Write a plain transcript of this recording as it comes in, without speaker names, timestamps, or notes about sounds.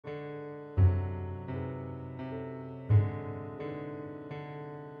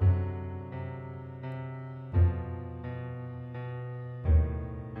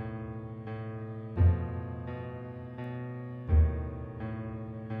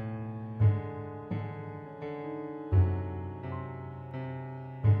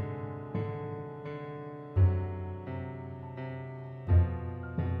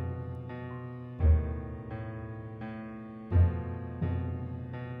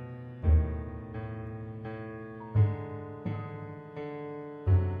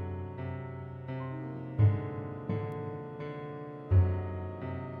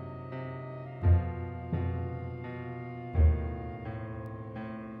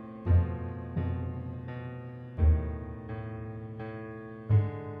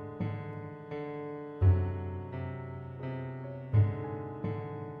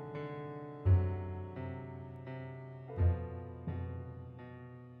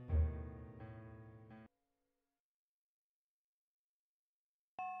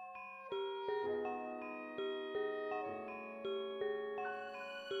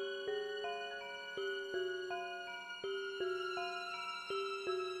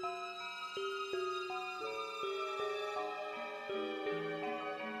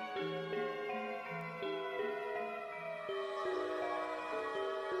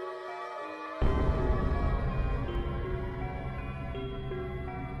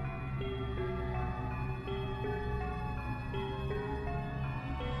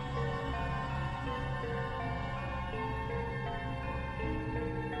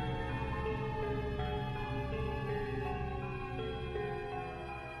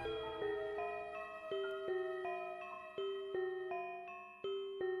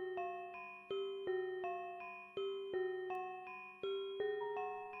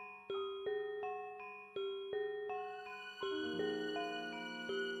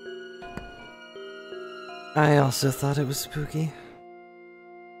I also thought it was spooky.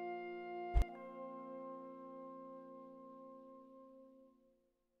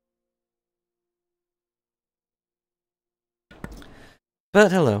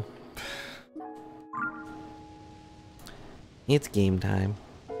 But hello. It's game time.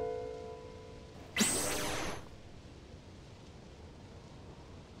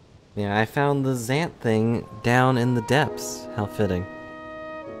 Yeah, I found the Zant thing down in the depths. How fitting.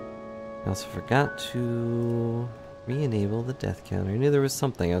 I also forgot to re-enable the death counter. I knew there was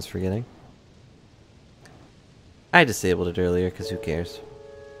something I was forgetting. I disabled it earlier, because who cares?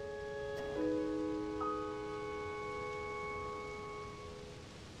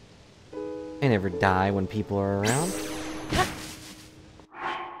 I never die when people are around.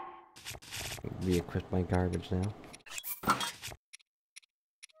 Re-equip my garbage now.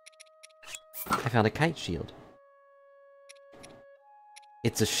 I found a kite shield.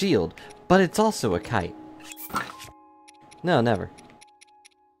 It's a shield, but it's also a kite. No, never.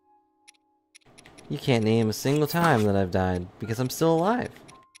 You can't name a single time that I've died, because I'm still alive.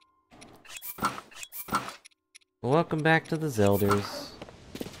 Welcome back to the Zelders.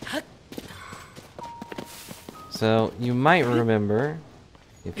 So, you might remember,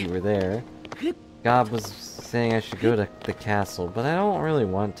 if you were there, God was saying I should go to the castle, but I don't really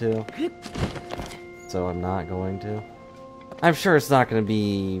want to. So I'm not going to. I'm sure it's not going to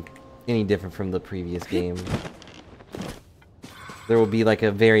be any different from the previous game. There will be like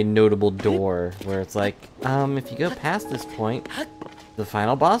a very notable door where it's like, if you go past this point, the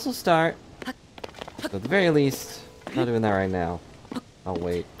final boss will start. So at the very least, I'm not doing that right now. I'll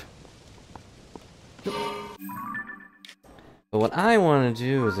wait. But what I want to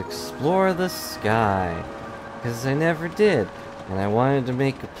do is explore the sky. Because I never did. And I wanted to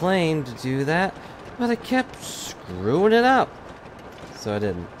make a plane to do that, but I kept screwing it up. So I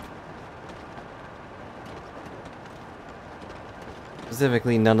didn't.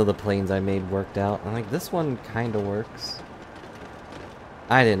 Specifically, none of the planes I made worked out. I'm like, this one kinda works.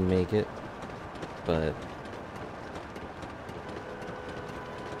 I didn't make it, but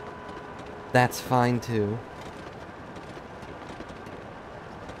that's fine too.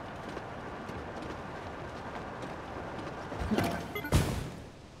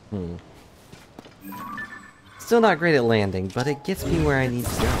 Still not great at landing, but it gets me where I need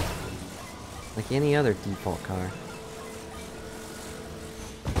to go. Like any other default car.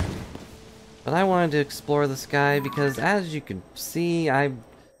 But I wanted to explore the sky because, as you can see, I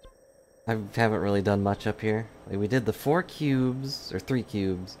haven't really done much up here. Like, we did the 4 cubes, or 3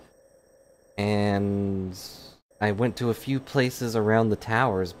 cubes, and I went to a few places around the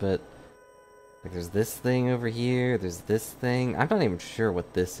towers, but like, there's this thing over here, there's this thing. I'm not even sure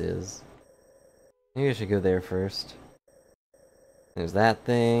what this is. Maybe I should go there first. There's that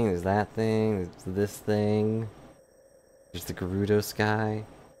thing, there's that thing, there's this thing. There's the Gerudo sky.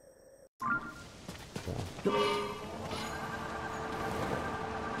 So.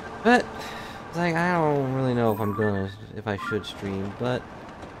 But, it's like, I don't really know if I should stream, but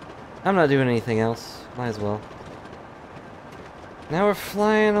I'm not doing anything else. Might as well. Now we're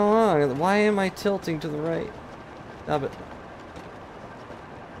flying along. Why am I tilting to the right? Stop it.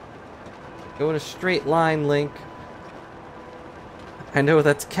 Go in a straight line, Link. I know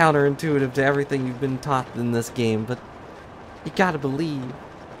that's counterintuitive to everything you've been taught in this game, but you gotta believe.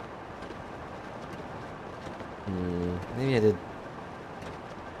 Maybe I did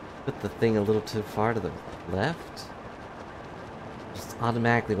put the thing a little too far to the left? Just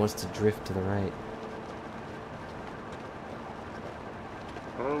automatically wants to drift to the right.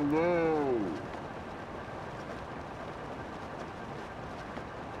 Hello.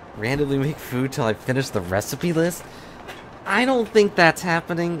 Randomly make food till I finish the recipe list? I don't think that's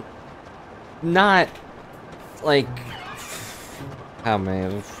happening. Not like, how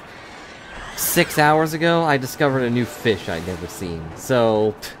many? 6 hours ago, I discovered a new fish I'd never seen.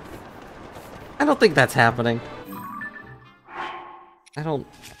 So, I don't think that's happening. I don't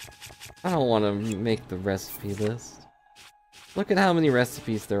want to make the recipe list. Look at how many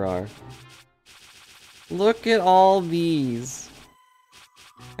recipes there are. Look at all these.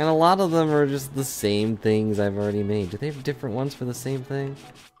 And a lot of them are just the same things I've already made. Do they have different ones for the same thing?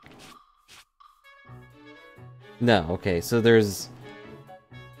 No, okay, so there's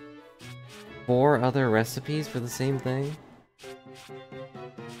 4 other recipes for the same thing?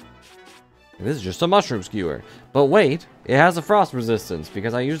 This is just a mushroom skewer. But wait, it has a frost resistance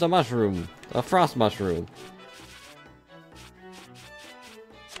because I used a mushroom. A frost mushroom.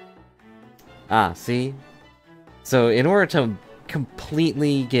 Ah, see? So in order to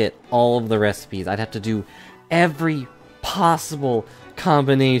completely get all of the recipes, I'd have to do every possible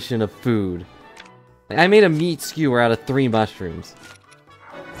combination of food. I made a meat skewer out of 3 mushrooms.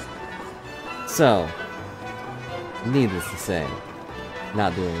 So, needless to say,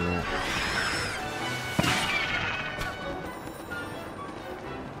 not doing that.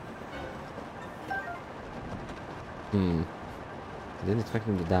 I didn't expect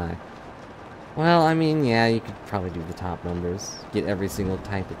him to die. Well, I mean, yeah, you could probably do the top numbers. Get every single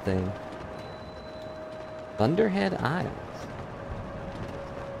type of thing. Thunderhead Isles.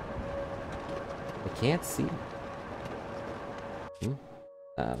 I can't see.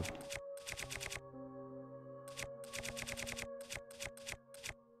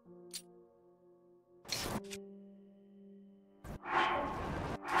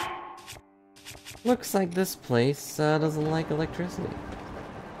 Looks like this place doesn't like electricity.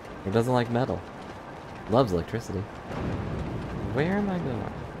 Or doesn't like metal. Loves electricity. Where am I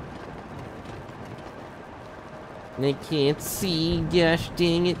going? I can't see, gosh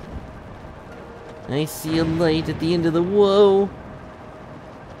dang it. I see a light at the end of the whoa.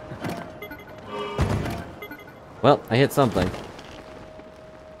 Well, I hit something.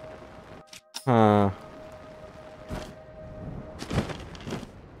 Huh.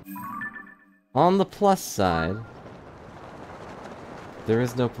 On the plus side, there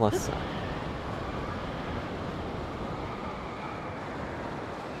is no plus side.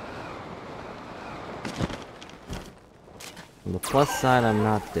 On the plus side, I'm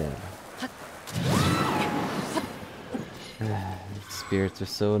not dead. Spirits are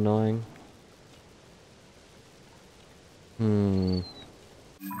so annoying.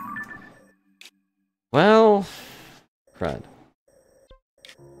 Well, crud.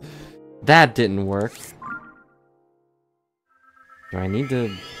 That didn't work. Do I need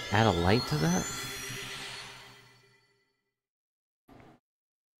to add a light to that?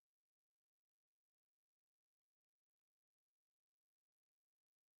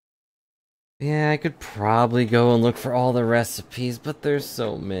 Yeah, I could probably go and look for all the recipes, but there's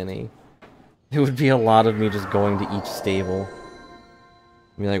so many. It would be a lot of me just going to each stable.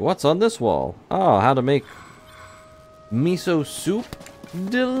 Be like, what's on this wall? Oh, how to make miso soup?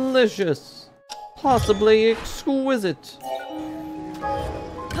 Delicious! Possibly exquisite!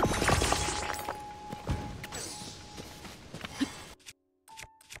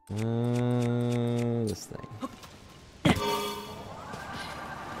 This thing.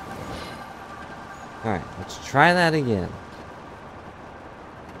 Alright, let's try that again.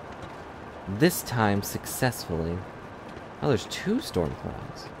 This time successfully. Oh, there's 2 storm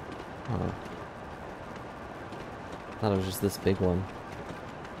clouds. Oh. Thought it was just this big one.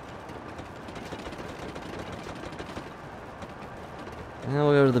 Now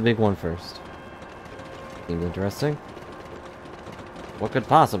we'll go to the big one first. Seems interesting. What could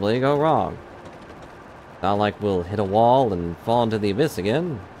possibly go wrong? Not like we'll hit a wall and fall into the abyss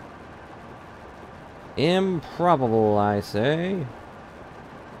again. Improbable, I say.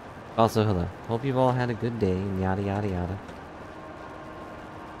 Also, hello. Hope you've all had a good day, and yada yada yada.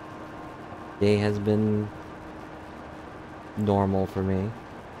 Day has been normal for me.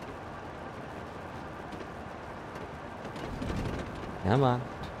 Come on.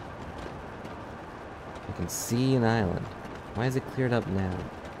 I can see an island. Why is it cleared up now?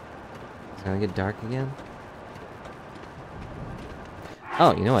 It's gonna get dark again?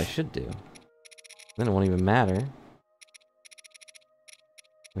 Oh, you know what I should do? Then it won't even matter.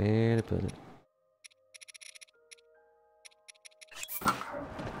 Where to put it?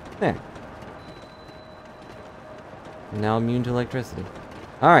 There. I'm now immune to electricity.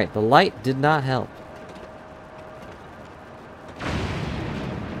 Alright, the light did not help.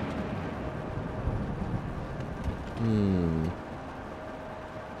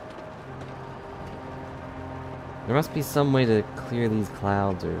 There must be some way to clear these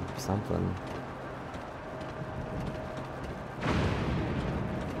clouds or something.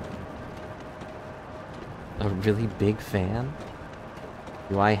 A really big fan?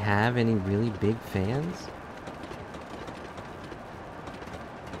 Do I have any really big fans?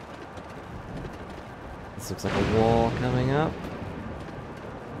 This looks like a wall coming up.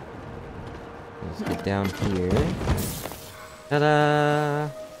 Let's get down here. Ta-da!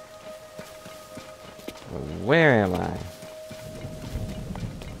 Where am I?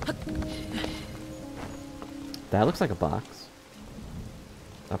 That looks like a box.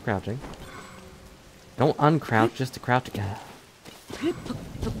 Stop crouching. Don't uncrouch just to crouch again.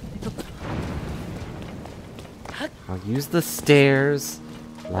 I'll use the stairs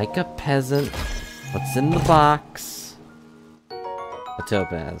like a peasant. What's in the box? A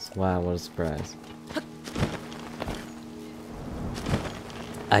topaz. Wow, what a surprise.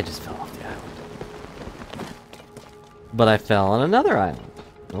 I just fell off the island. But I fell on another island.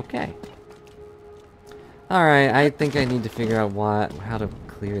 Okay. Alright, I think I need to figure out how to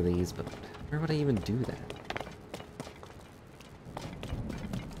clear these, but where would I even do that?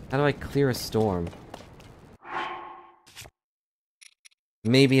 How do I clear a storm?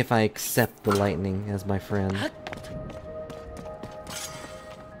 Maybe if I accept the lightning as my friend.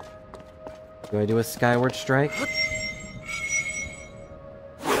 Do I do a Skyward strike?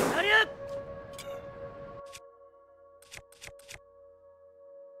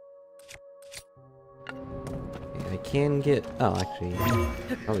 I can get... Oh, actually,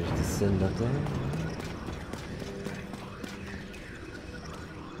 probably just descend up there.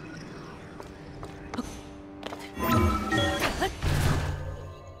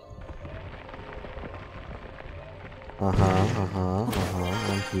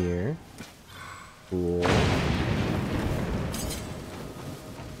 I'm here. Cool.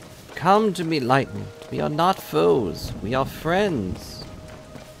 Come to me, lightning. We are not foes. We are friends.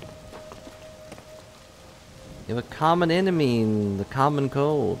 You have a common enemy in the common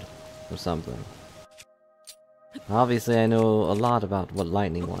cold. Or something. Obviously, I know a lot about what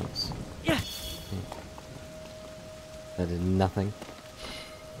lightning wants. That did nothing.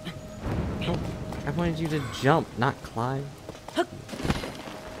 Oh, I wanted you to jump, not climb. I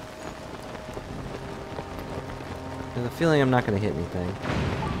have a feeling I'm not going to hit anything.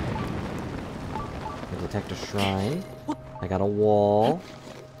 I detect a shrine. I got a wall.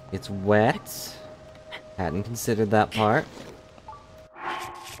 It's wet. Hadn't considered that part.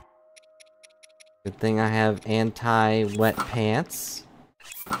 Good thing I have anti-wet pants.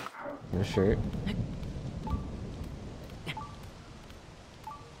 And a shirt.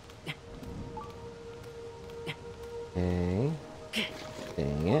 Okay.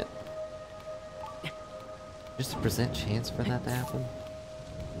 Dang it. Just a percent chance for that to happen?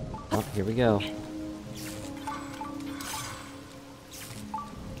 Oh, here we go.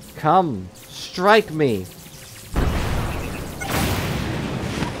 Come! Strike me!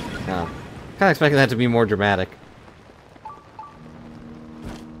 Oh. Kinda expecting that to be more dramatic.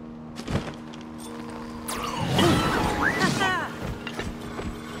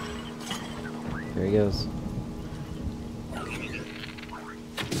 There he goes.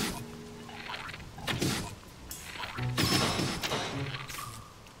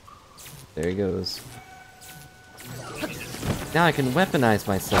 There he goes. Now I can weaponize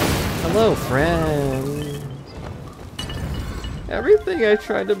myself. Hello, friend. Everything I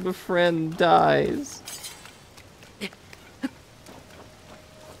try to befriend dies.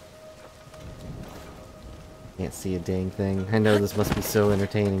 Can't see a dang thing. I know this must be so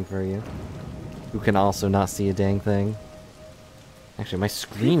entertaining for you. Who can also not see a dang thing. Actually, my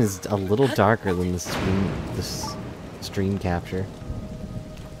screen is a little darker than this stream capture.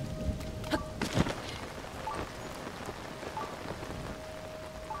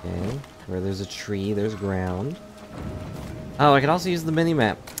 Okay, where there's a tree, there's ground. Oh, I could also use the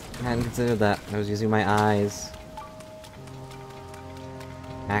mini-map. I hadn't considered that. I was using my eyes.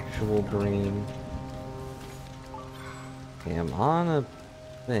 Actual brain. Okay, I'm on a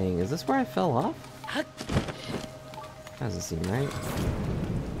thing. Is this where I fell off? Doesn't seem right.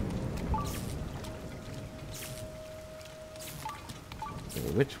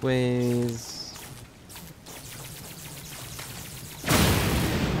 Okay, which ways?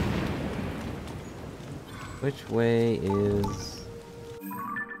 Which way is...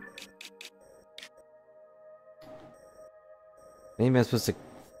 Maybe I'm supposed to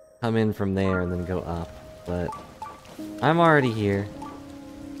come in from there and then go up, but I'm already here.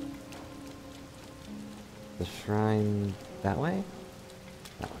 The shrine that way?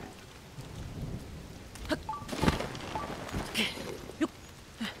 That way.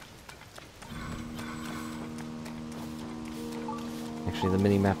 Actually, the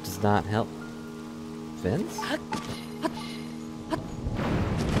mini-map does not help. Fence?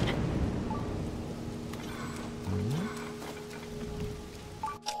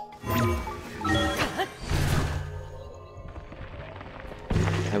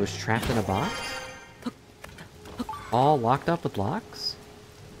 I was trapped in a box? All locked up with locks?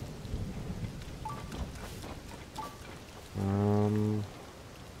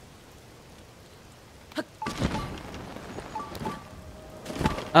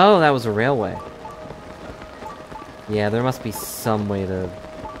 Oh, that was a railway. Yeah, there must be some way to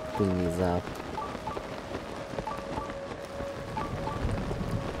clean these up.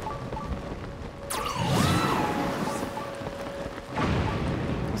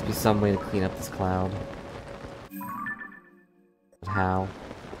 Must be some way to clean up this cloud. But how?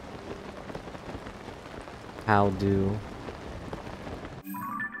 How do?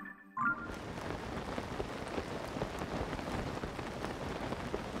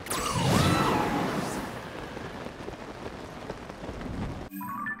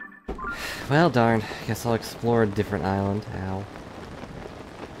 Well, darn. Guess I'll explore a different island. Ow.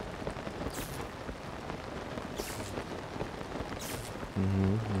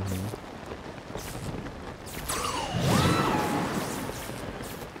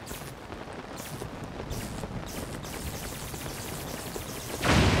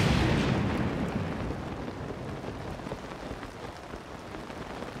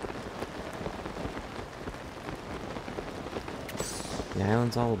 The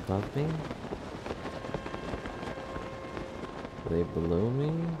island's all above me? Are they below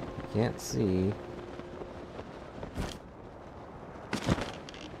me? I can't see.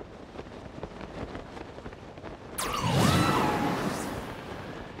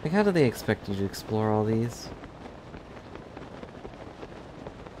 Like, how do they expect you to explore all these?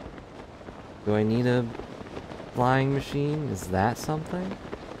 Do I need a flying machine? Is that something?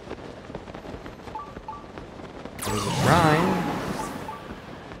 There's a shrine.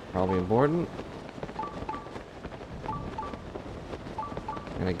 Probably important.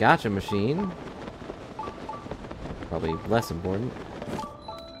 And a gotcha machine. Probably less important.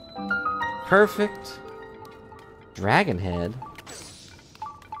 Perfect. Dragon head.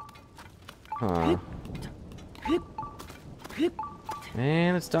 Huh.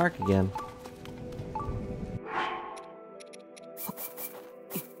 And it's dark again.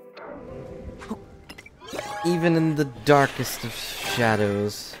 Even in the darkest of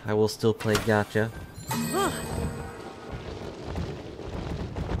shadows, I will still play gotcha.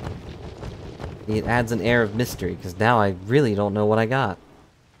 It adds an air of mystery, because now I really don't know what I got.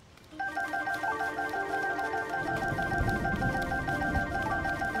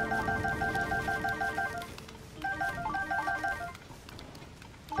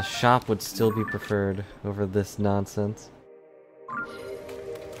 A shop would still be preferred over this nonsense.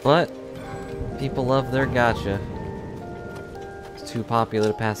 But people love their gotcha. It's too popular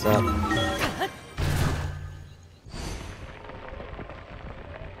to pass up.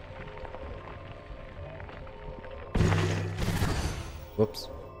 Whoops.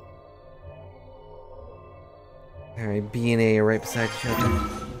 Alright, B and A are right beside each other.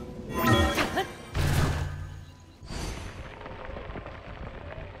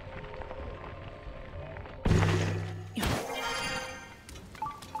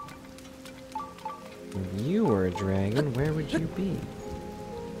 If you were a dragon, where would you be?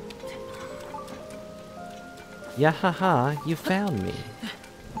 Yahaha, you found me.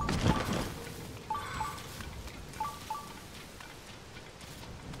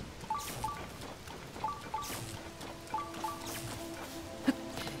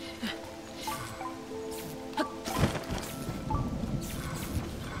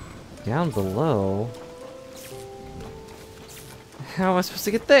 Down below? How am I supposed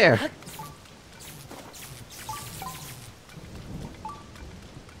to get there?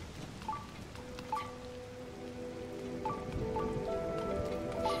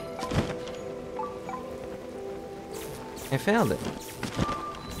 I found it.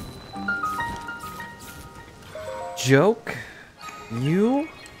 Joke? You?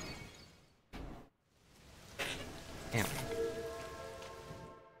 Damn.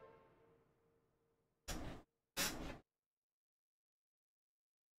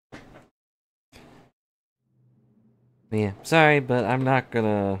 Yeah, sorry, but I'm not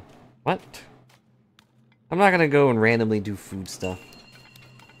gonna... What? I'm not gonna go and randomly do food stuff.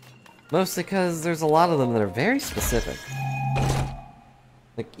 Mostly because there's a lot of them that are very specific.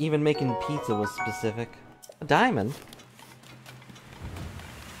 Like, even making pizza was specific. A diamond?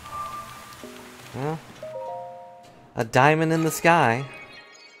 Well, a diamond in the sky.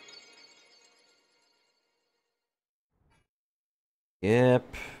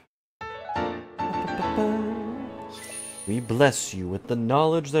 Yep. We bless you with the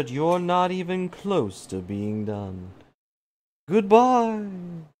knowledge that you're not even close to being done. Goodbye!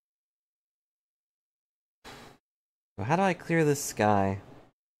 So how do I clear this sky?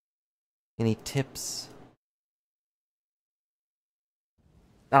 Any tips?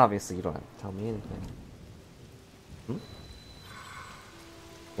 Obviously, you don't have to tell me anything. Hmm?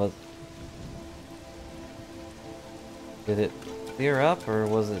 Did it clear up, or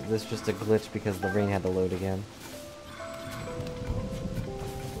was this just a glitch because the rain had to load again?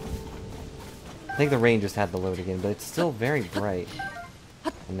 I think the rain just had to load again, but it's still very bright.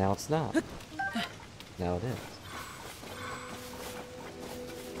 And now it's not. Now it is.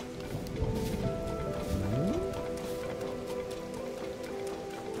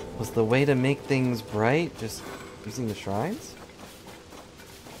 Was the way to make things bright just using the shrines?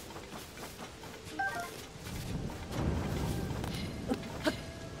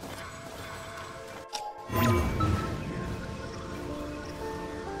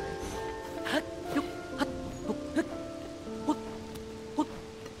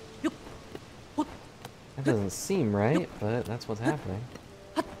 doesn't seem right, but that's what's happening.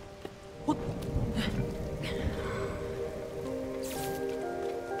 Oh,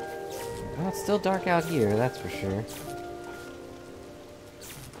 it's still dark out here, that's for sure.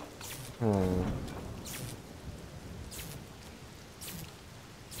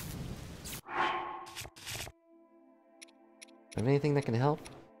 Have anything that can help?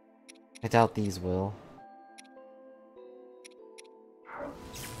 I doubt these will.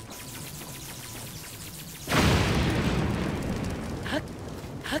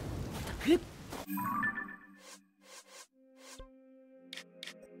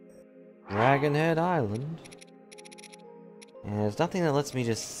 Dragonhead Island. And there's nothing that lets me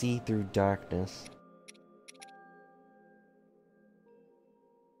just see through darkness.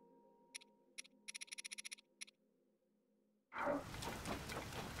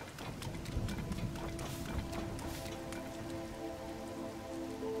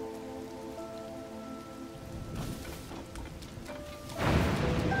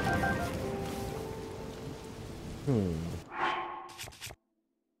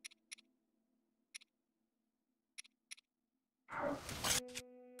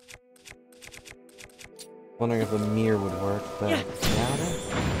 Wondering if a mirror would work, but I doubt it.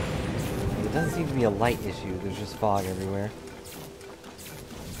 It doesn't seem to be a light issue, there's just fog everywhere.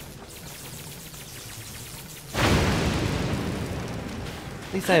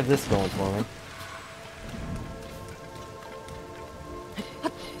 At least I have this going for me.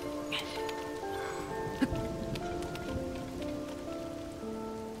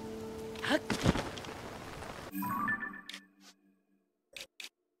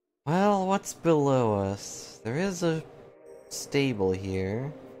 Well, what's below us? There is a stable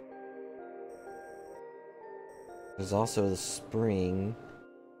here. There's also the spring.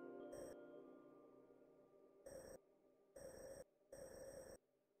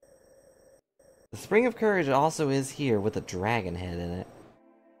 The Spring of Courage also is here with a dragon head in it.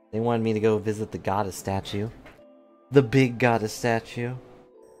 They wanted me to go visit the goddess statue. The big goddess statue.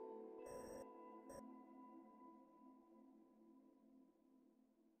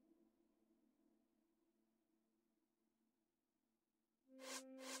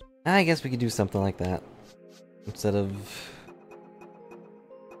 I guess we could do something like that. Instead of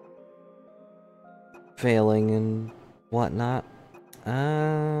failing and whatnot.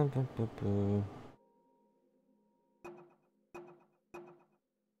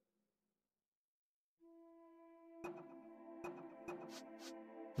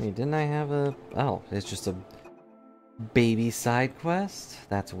 Wait, didn't I have a... Oh, it's just a baby side quest?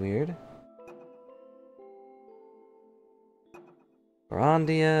 That's weird.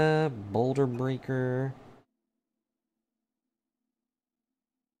 Grandia, Boulder Breaker.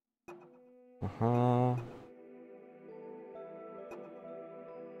 Uh-huh.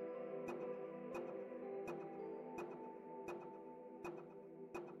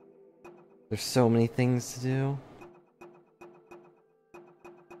 There's so many things to do.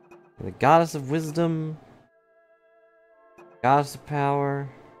 The Goddess of Wisdom, Goddess of Power,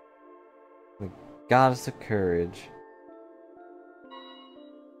 the Goddess of Courage.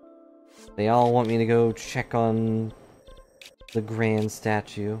 They all want me to go check on the grand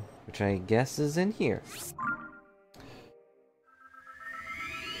statue, which I guess is in here.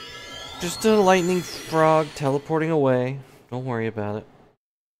 Just a lightning frog teleporting away. Don't worry about it.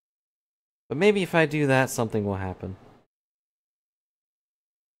 But maybe if I do that, something will happen.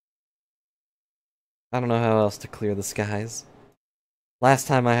 I don't know how else to clear the skies. Last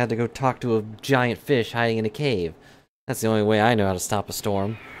time I had to go talk to a giant fish hiding in a cave. That's the only way I know how to stop a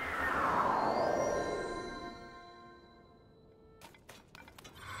storm.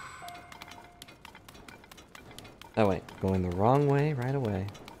 Oh wait, going the wrong way right away.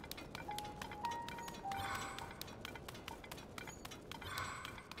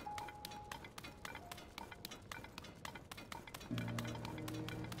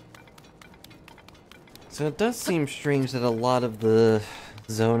 So it does seem strange that a lot of the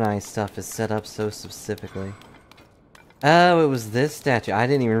Zonai stuff is set up so specifically. Oh, it was this statue. I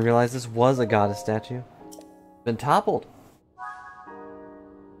didn't even realize this was a goddess statue. Been toppled.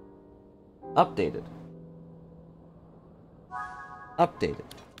 Updated. Updated.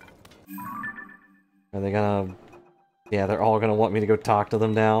 Are they gonna... Yeah, they're all gonna want me to go talk to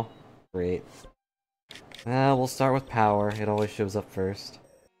them now? Great. We'll start with power. It always shows up first.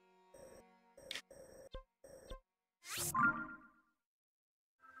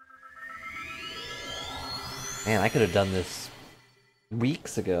 Man, I could have done this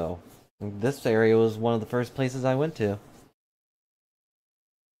weeks ago. This area was one of the first places I went to.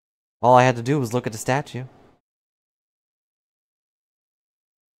 All I had to do was look at the statue.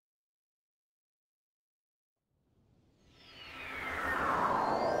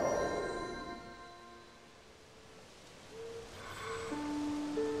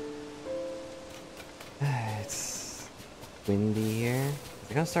 windy here.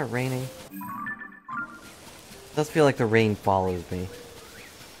 Is it gonna start raining? It does feel like the rain follows me.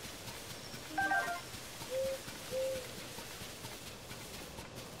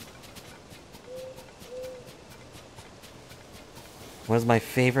 What is my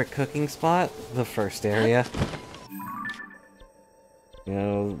favorite cooking spot? The first area. You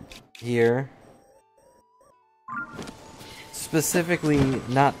know, here. Specifically,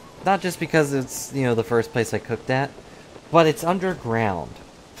 not just because it's, you know, the first place I cooked at, but it's underground.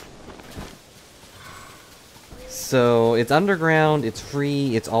 So, it's underground, it's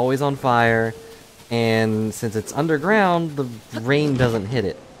free, it's always on fire, and since it's underground, the rain doesn't hit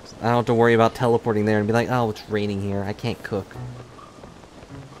it. I don't have to worry about teleporting there and be like, oh, it's raining here, I can't cook.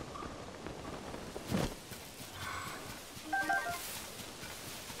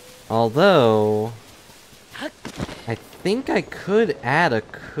 Although, I think I could add a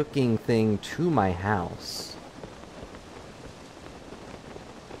cooking thing to my house.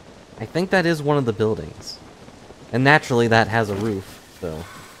 I think that is one of the buildings. And naturally that has a roof, so.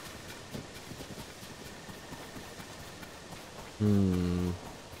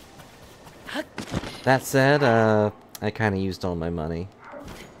 That said, I kinda used all my money.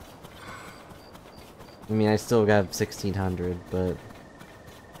 I mean, I still got 1,600, but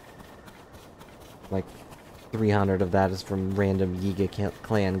like 300 of that is from random Yiga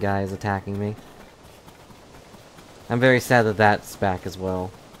clan guys attacking me. I'm very sad that that's back as well.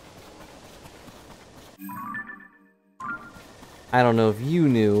 I don't know if you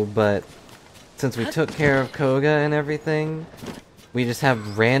knew, but since we took care of Koga and everything, we just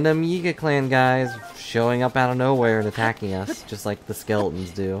have random Yiga clan guys showing up out of nowhere and attacking us, just like the skeletons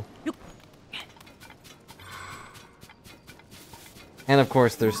do. And of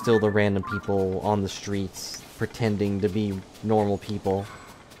course, there's still the random people on the streets pretending to be normal people.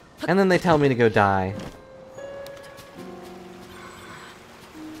 And then they tell me to go die.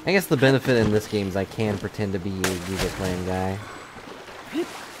 I guess the benefit in this game is I can pretend to be a Yiga clan guy.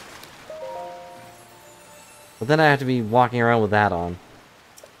 But then I have to be walking around with that on.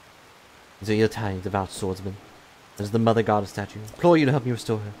 So you're tired, devout swordsman. There's the mother goddess statue. Implore you to help me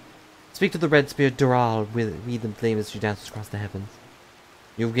restore her. Speak to the red spirit Dural, read the flame as she dances across the heavens.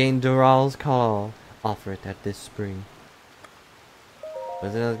 You've gained Dural's call. Offer it at this spring.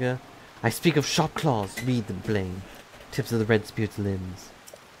 What's it again? I speak of sharp claws, read the flame. Tips of the red spirit's limbs.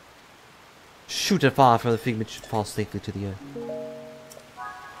 Shoot it far from the figment should fall safely to the earth.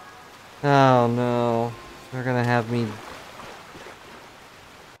 Oh no. They're gonna have me...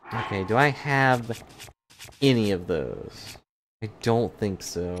 Okay, do I have any of those? I don't think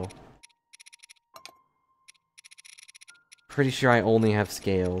so. Pretty sure I only have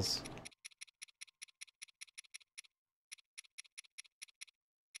scales.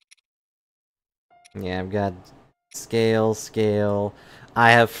 Yeah, I've got scale.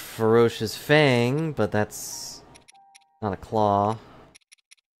 I have Ferocious Fang, but that's not a claw.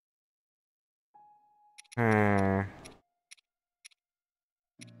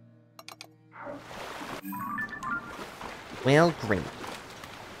 Well, great.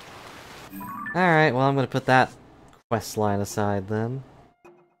 Alright, well, I'm gonna put that quest line aside then.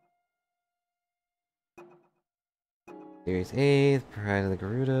 Series 8th, Pride of the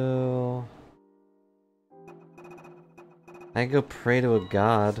Gerudo. I can go pray to a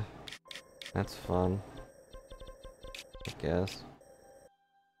god. That's fun. I guess.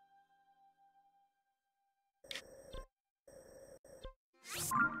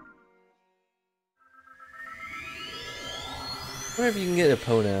 I wonder if you can get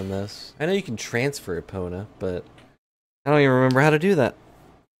Epona on this. I know you can transfer Epona, but I don't even remember how to do that.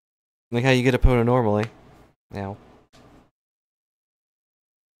 Like how you get Epona normally. Now.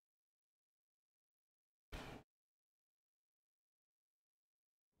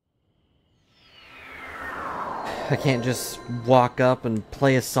 I can't just walk up and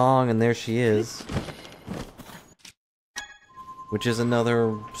play a song and there she is. Which is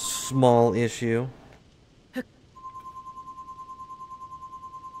another small issue.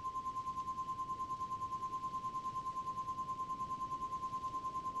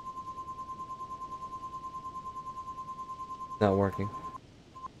 Not working.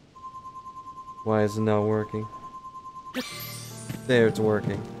 Why is it not working? There, it's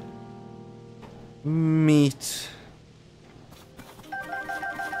working. Meat.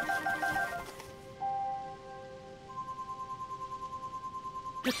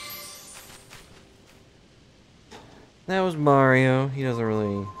 That was Mario. He doesn't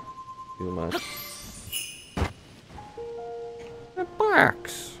really do much. It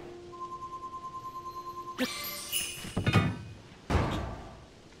barks.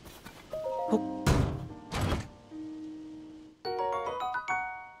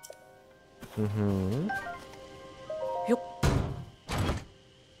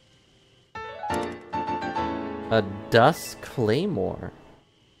 A Dusk Claymore.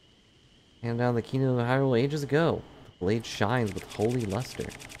 Handed down the kingdom of Hyrule ages ago. The blade shines with holy luster.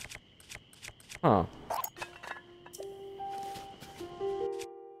 Huh.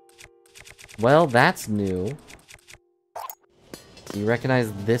 Well, that's new. Do you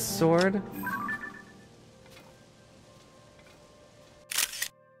recognize this sword?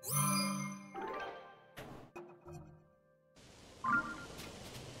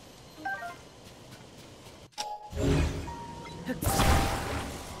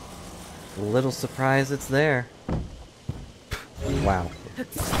 A little surprised it's there. Wow.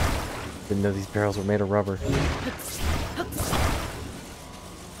 Didn't know these barrels were made of rubber.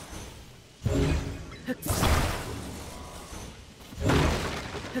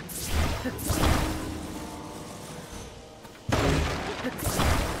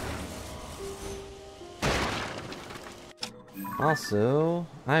 Also,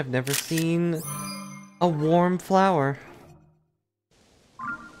 I've never seen a warm flower.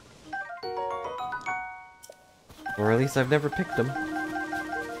 Or at least I've never picked them.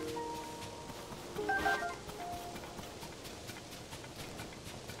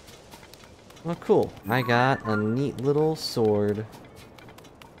 Well, cool. I got a neat little sword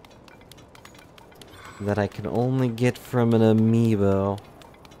that I can only get from an amiibo.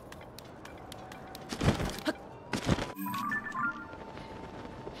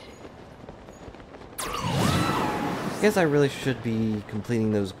 I guess I really should be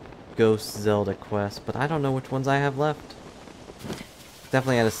completing those Ghost Zelda quests, but I don't know which ones I have left.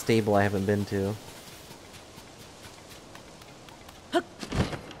 Definitely at a stable I haven't been to.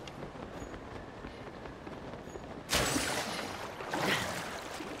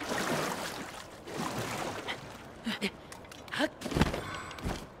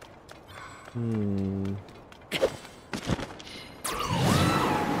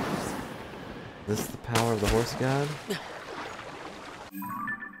 Is this the power of the horse god?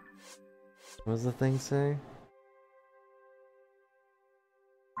 What does the thing say?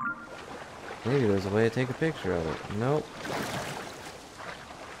 Maybe there's a way to take a picture of it. Nope.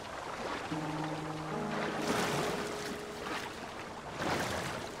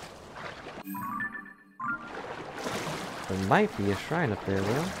 There might be a shrine up there,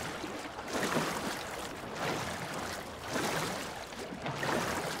 though.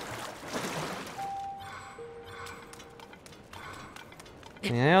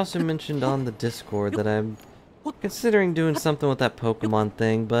 And I also mentioned on the Discord that I'm considering doing something with that Pokemon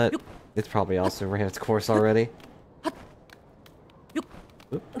thing, but it's probably also ran its course already.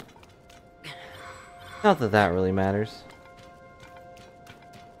 Oop. Not that that really matters.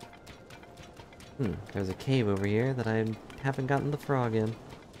 There's a cave over here that I haven't gotten the frog in.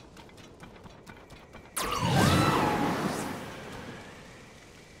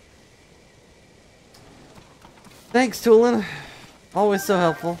 Thanks, Toolin. Always so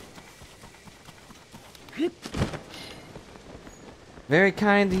helpful. Very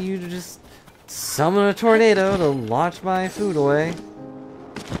kind of you to just summon a tornado to launch my food away.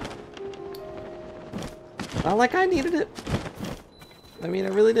 Not like I needed it. I mean, I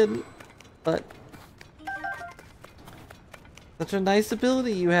really didn't. But such a nice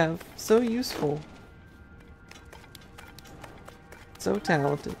ability you have. So useful. So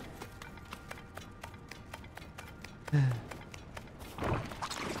talented.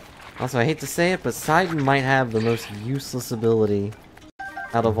 Also, I hate to say it, but Sidon might have the most useless ability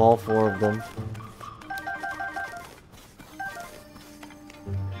out of all four of them.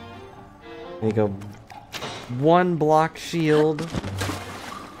 There you go. One block shield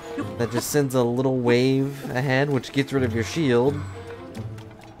that just sends a little wave ahead, which gets rid of your shield.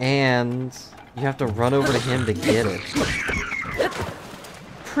 And you have to run over to him to get it.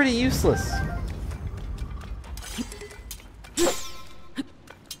 Pretty useless.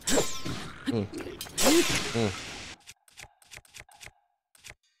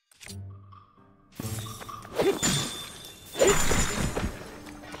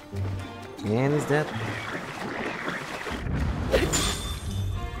 And he's dead.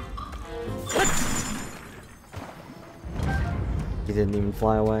 He didn't even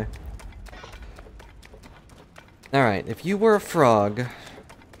fly away. Alright, if you were a frog,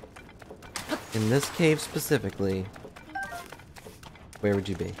 in this cave specifically, where would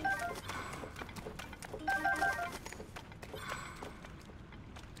you be?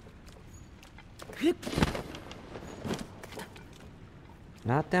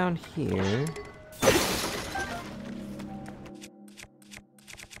 Not down here.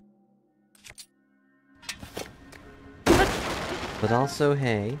 But also,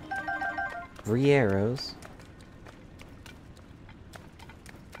 hey, 3 arrows.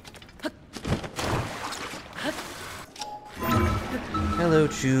 Hello,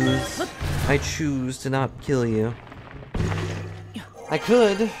 Choose. I choose to not kill you. I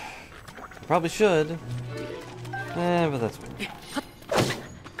could. Probably should. But that's weird.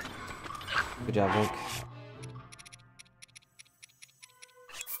 Good job, Link.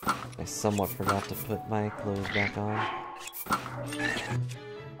 I somewhat forgot to put my clothes back on.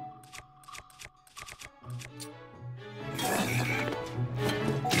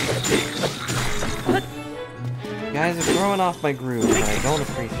 You guys are throwing off my groove, and I don't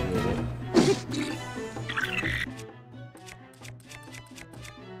appreciate it.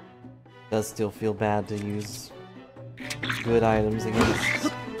 Does still feel bad to use good items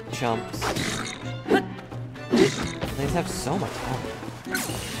against chumps. They just have so much health.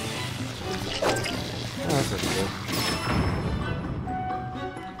 Oh, that's pretty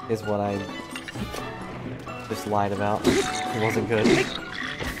good. Is what I just lied about. It wasn't good.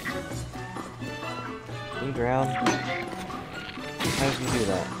 Can you drown? How did you do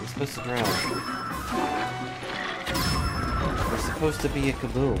that? You're supposed to drown. You're supposed to be a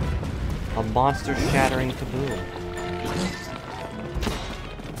kaboom. A monster-shattering kaboom.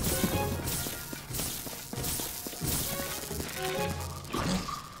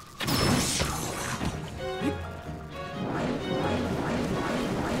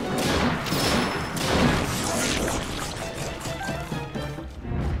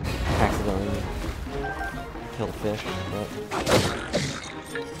 Accidentally killed a fish, but...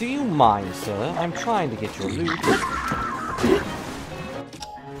 Do you mind, sir? I'm trying to get your loot.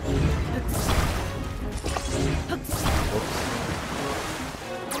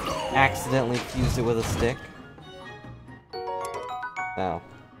 Accidentally fused it with a stick. Ow.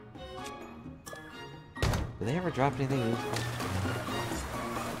 Did they ever drop anything useful?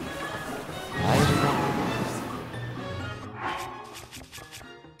 I did not.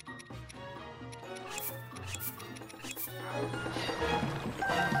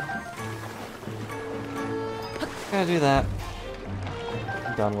 Gotta do that.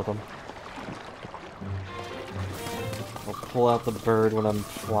 I'm done with them. I'll pull out the bird when I'm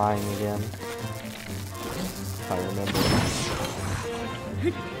flying again. If I remember.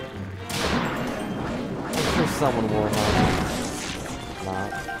 I'm sure someone will remember.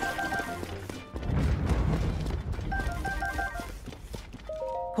 Not.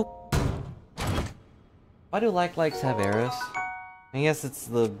 Why do likes have arrows? I guess it's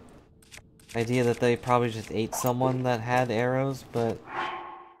the idea that they probably just ate someone that had arrows, but...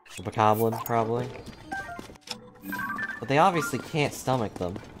 a bokoblin, probably. But they obviously can't stomach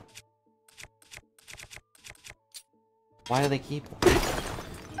them. Why do they keep them?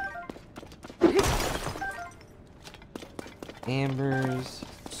 Ambers,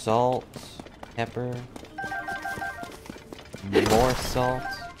 salt, pepper, more salt.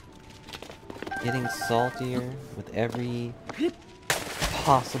 Getting saltier with every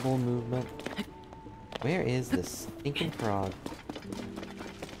possible movement. Where is this stinking frog?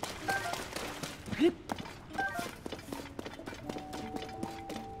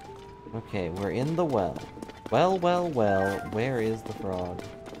 Okay, we're in the well. Well, where is the frog?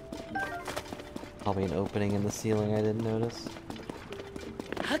 Probably an opening in the ceiling I didn't notice.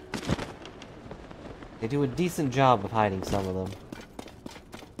 They do a decent job of hiding some of them.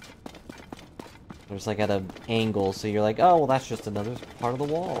 They're just like at an angle, so you're like, oh, well that's just another part of the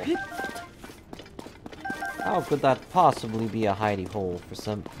wall. How could that possibly be a hidey hole for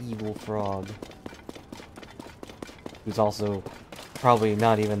some evil frog? Who's also probably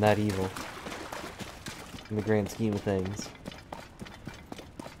not even that evil. In the grand scheme of things.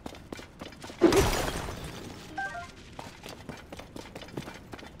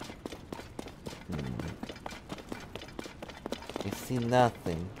 I see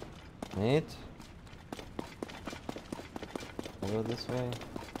nothing. Wait. I'll go this way.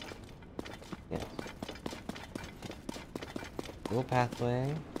 Yes. Little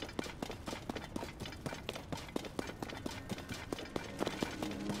pathway.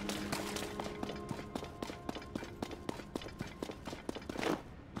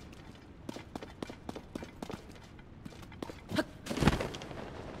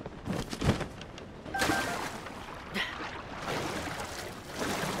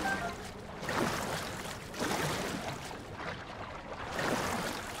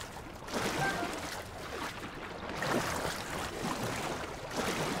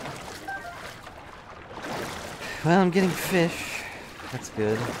 Well, I'm getting fish. That's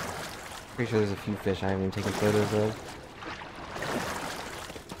good. Pretty sure there's a few fish I haven't even taken photos of.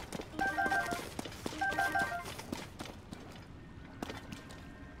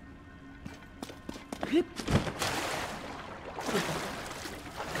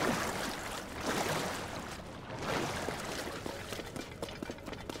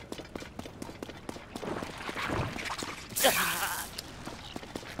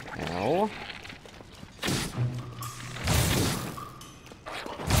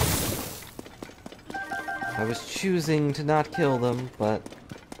 I was choosing to not kill them, but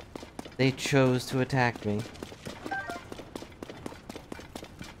they chose to attack me.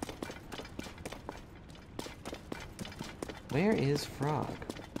 Where is Frog?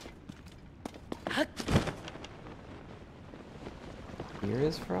 Here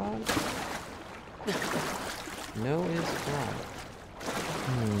is Frog? No is Frog.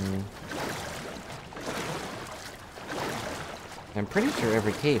 I'm pretty sure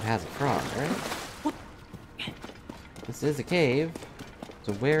every cave has a frog, right? This is a cave.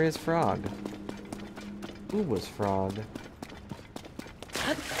 So where is Frog? Who was Frog?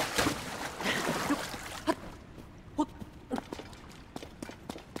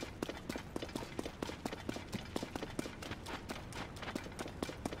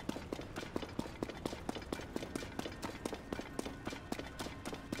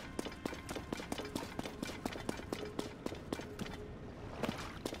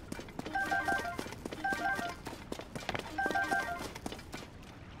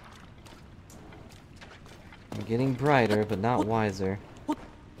 I'm getting brighter, but not wiser.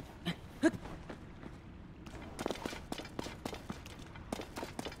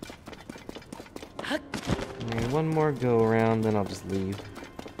 Alright, one more go around, then I'll just leave.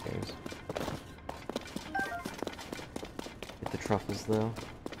 There's. Get the truffles though.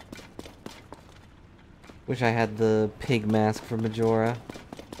 Wish I had the pig mask for Majora.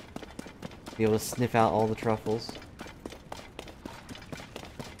 Be able to sniff out all the truffles.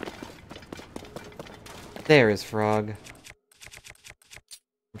 There is Frog.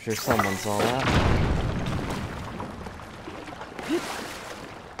 I'm sure someone saw that.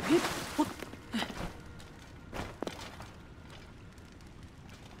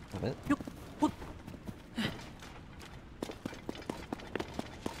 Love it.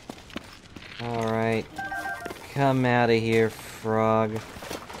 Alright. Come out of here, Frog.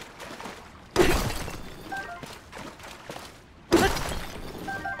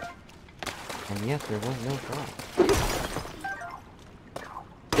 And yet there was no Frog.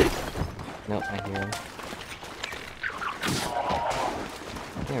 Nope, I hear him.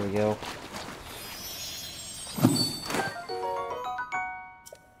 There we go.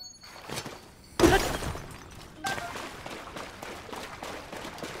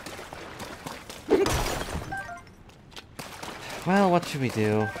 Well, what should we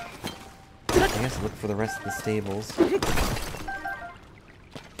do? I guess look for the rest of the stables.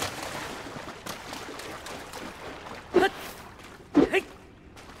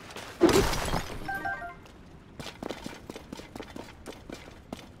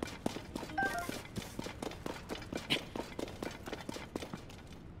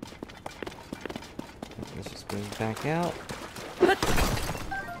 Let's just bring it back out.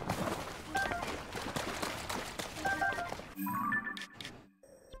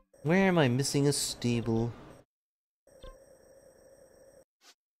 Where am I missing a stable?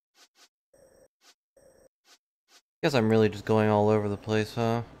 Guess I'm really just going all over the place,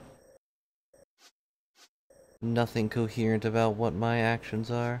 huh? Nothing coherent about what my actions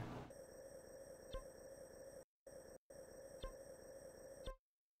are.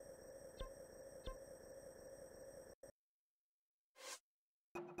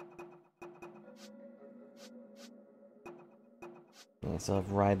 Yeah, so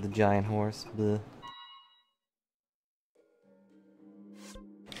I've ride the giant horse. Bleh.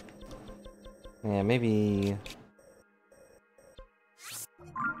 Yeah, maybe...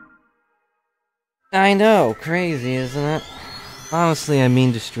 I know, crazy, isn't it? Honestly, I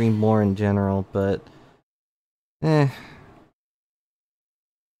mean to stream more in general, but...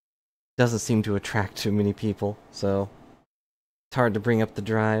 Doesn't seem to attract too many people, so... It's hard to bring up the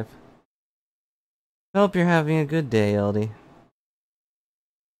drive. Hope you're having a good day, Eldy.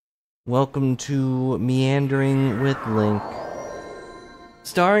 Welcome to Meandering with Link.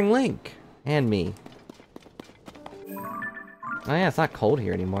 Starring Link! And me. Oh yeah, it's not cold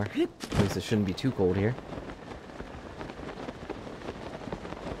here anymore. At least it shouldn't be too cold here.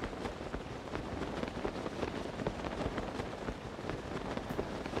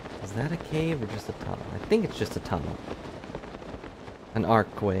 Is that a cave or just a tunnel? I think it's just a tunnel. An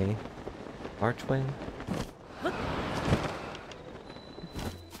archway. Archway?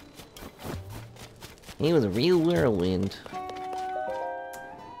 He was a real whirlwind.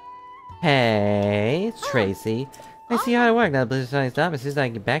 Hey, it's Tracy. I see how to work now. Blizzard's starting to stop as soon as I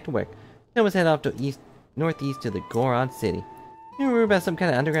get back to work. Then we'll head off to northeast to the Goron City. You remember about some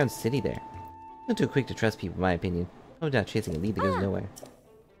kind of underground city there? Not too quick to trust people, in my opinion. No doubt chasing a lead that goes nowhere.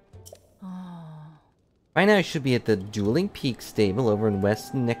 Right now I should be at the Dueling Peak stable over in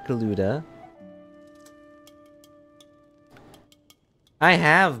West Nekaluda. I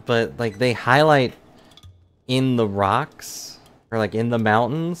have, but like they highlight in the rocks, or like in the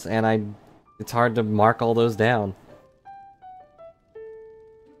mountains, and it's hard to mark all those down.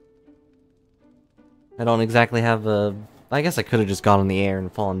 I don't exactly have a... I guess I could have just gone in the air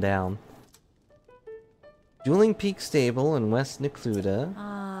and fallen down. Dueling Peak Stable in West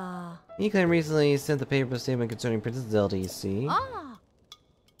Necluda. E-Claim recently sent the paper statement concerning Princess Zelda, you see.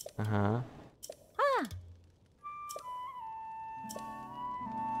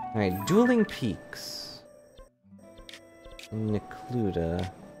 Alright, Dueling Peaks. In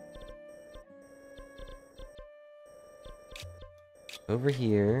Necluda. Over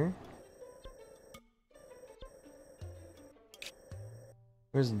here.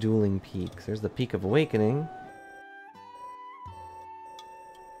 Where's Dueling Peaks? There's the Peak of Awakening.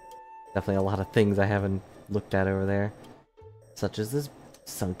 Definitely a lot of things I haven't looked at over there. Such as this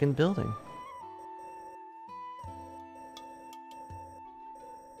sunken building.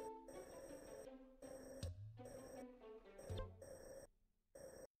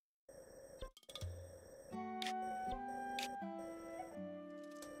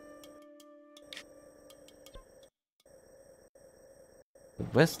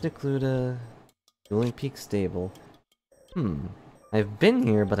 West Necluda, Dueling Peak Stable. I've been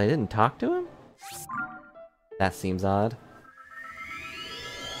here, but I didn't talk to him? That seems odd.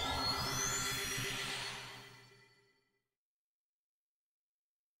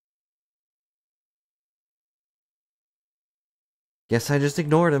 Guess I just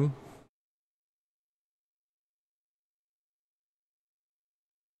ignored him.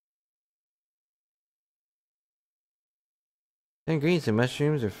 Ingredients and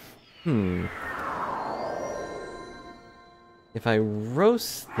mushrooms are... If I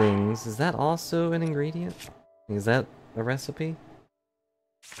roast things, is that also an ingredient? Is that a recipe?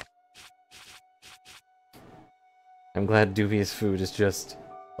 I'm glad dubious food is just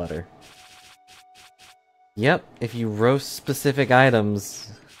butter. Yep, if you roast specific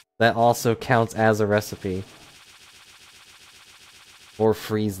items, that also counts as a recipe. Or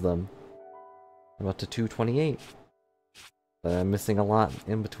freeze them. I'm up to 228. But I'm missing a lot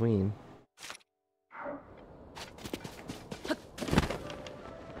in between.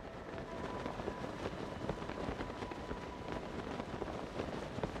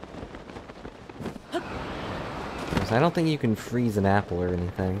 I don't think you can freeze an apple or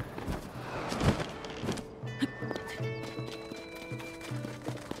anything.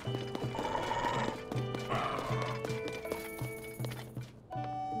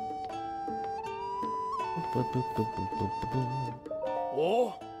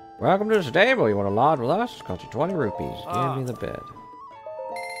 Oh. Welcome to the stable. You want to lodge with us? Cost you 20 rupees. Give me the bed.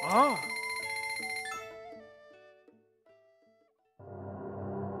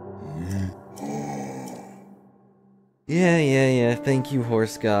 Yeah. Thank you,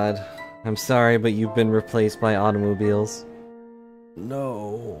 horse god. I'm sorry, but you've been replaced by automobiles.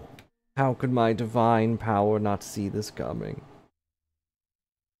 No. How could my divine power not see this coming?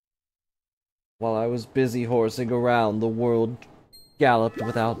 While I was busy horsing around, the world galloped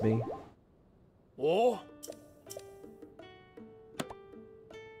without me. Oh.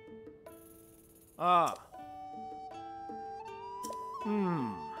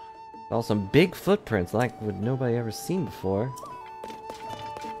 Saw some big footprints like what nobody ever seen before.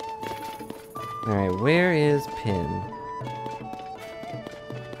 Alright, where is Pin?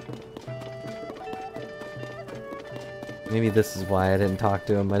 Maybe this is why I didn't talk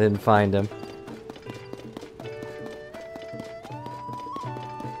to him. I didn't find him.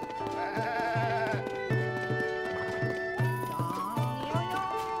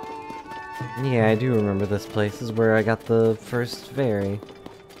 Yeah, I do remember this place. This is where I got the first fairy.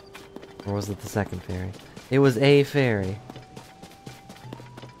 Or was it the second fairy? It was a fairy.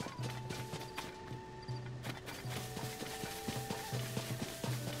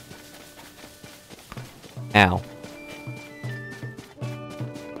 Ow.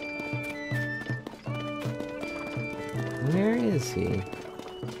 Where is he?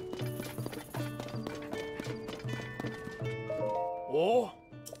 Oh.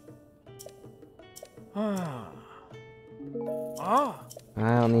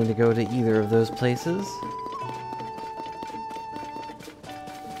 I don't need to go to either of those places.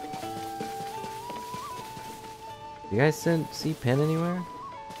 You guys see Pin anywhere?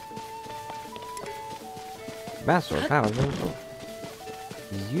 Master of Power.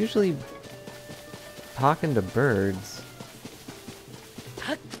 He's usually talking to birds.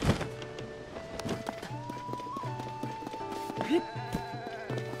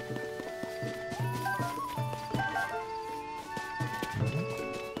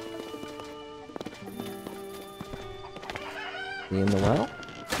 He in the well?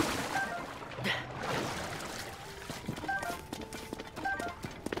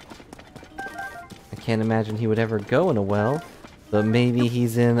 can't imagine he would ever go in a well. But maybe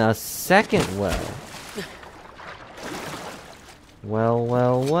he's in a second well. Well,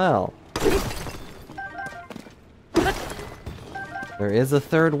 well, well. There is a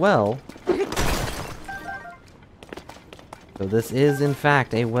third well. So this is, in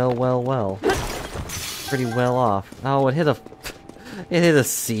fact, a well, well, well. Pretty well off. Oh, it hit a... it hit a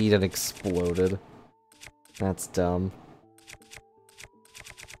seed and exploded. That's dumb.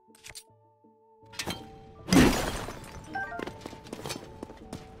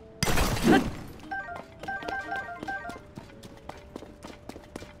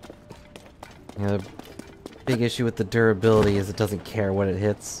 Yeah, the big issue with the durability is it doesn't care what it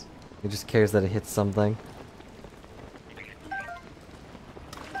hits. It just cares that it hits something.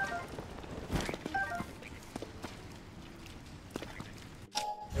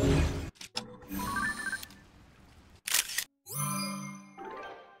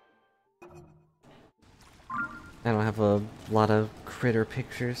 I don't have a lot of critter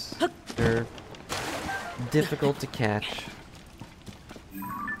pictures. They're difficult to catch.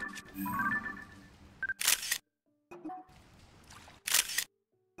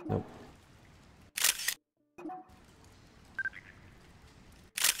 Nope.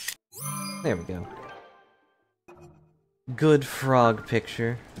 There we go. Good frog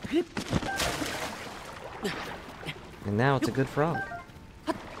picture. And now it's a good frog.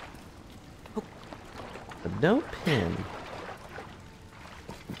 But no pin.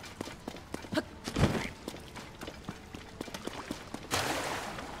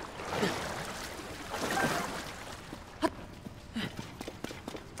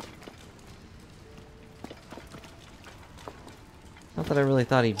 Not that I really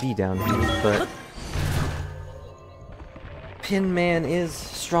thought he'd be down here, but... Pin Man is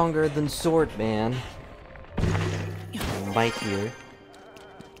stronger than Sword Man. Mightier.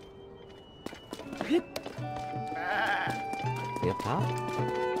 Is he up top?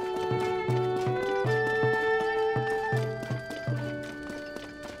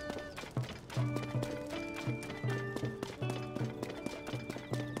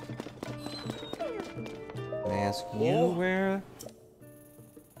 Can I ask you where?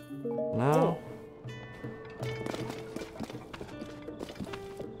 No?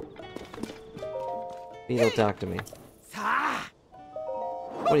 Beetle, talk to me.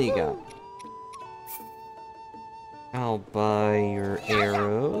 What do you got? I'll buy your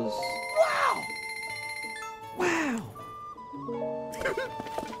arrows. Wow! Wow!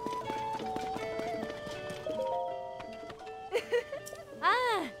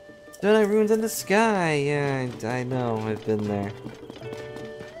 Jedi runes in the sky. Yeah, I know. I've been there.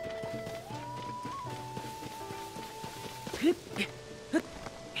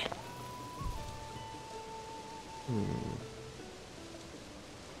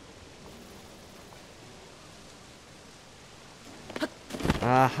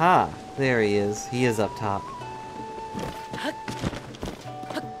 Aha! There he is. He is up top.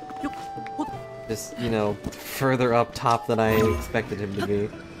 Just, you know, further up top than I expected him to be.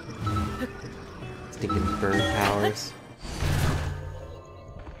 Stinking bird powers.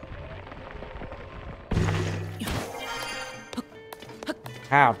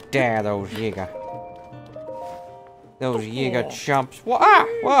 How dare those Yiga. Those Yiga chumps. Whoa, ah!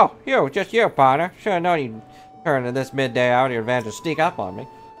 Whoa! You, just you, partner. Should've known you'd turn in this midday hour to your advantage to sneak up on me.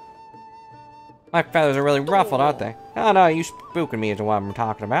 My feathers are really ruffled, aren't they? Oh no, you spooking me is what I'm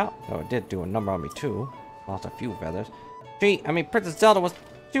talking about. Though it did do a number on me too. Lost a few feathers. Princess Zelda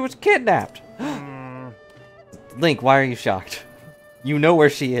she was kidnapped. Link, why are you shocked? You know where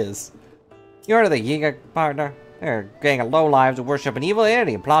she is. You heard of the Yiga, partner? They're a gang of lowlives who worship an evil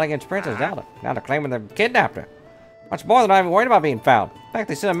entity and plot against Princess Zelda. Now they're claiming they kidnapped her. Much more than I'm even worried about being found. In fact,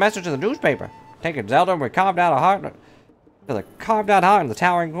 they sent a message to the newspaper. Taking Zelda, we carved out a heart with a carved out heart in the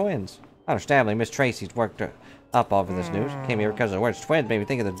Towering Twins. Understandably, Miss Tracy's worked up over this news. Came here because the words twins made me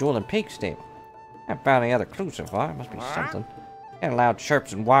think of the Duel and Peak stable. Haven't found any other clues so far. It must be something. Can't allow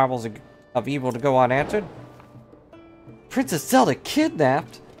chirps and warbles of evil to go unanswered. Princess Zelda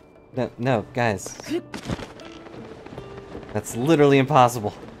kidnapped? No, guys. That's literally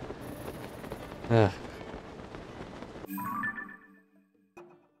impossible. Ugh.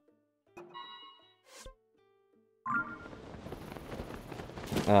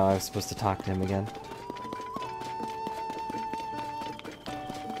 Oh, I was supposed to talk to him again.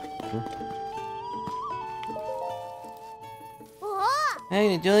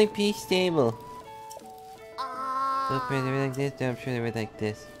 Hey, the Dueling Peak stable. Footprints, they were like this. I'm sure they were like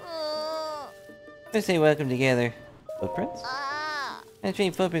this. Let's say welcome together. Footprints? And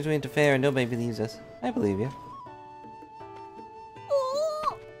strange footprints went to fair and nobody believes us. I believe you.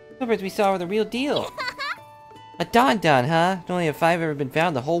 Footprints we saw were the real deal. A Don, huh? Only have 5 ever been found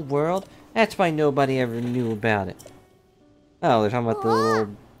in the whole world? That's why nobody ever knew about it. Oh, they're talking about the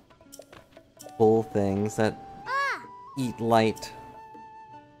little bull things that eat light.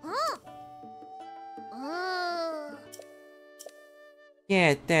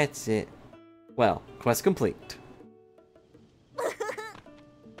 Yeah, that's it. Well, quest complete.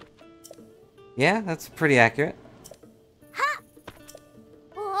 Yeah, that's pretty accurate.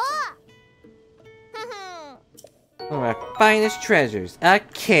 One of our finest treasures, a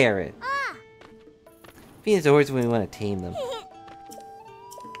carrot. Phoenix always when we want to tame them.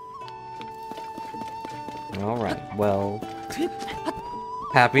 Alright, well...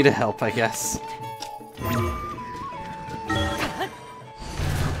 happy to help, I guess.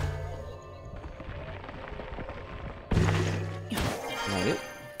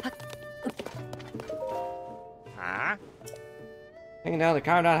 Huh? Taking down the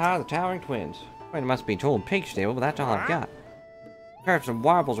carved out heart of the Towering Twins. Wait, it must be told pig stable, but that's all I've got. Heard some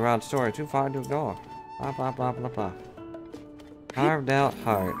warbles around storage too far to ignore. Blah blah blah blah blah. Carved out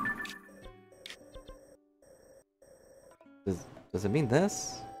heart. Does it mean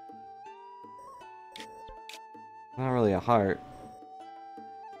this? Not really a heart.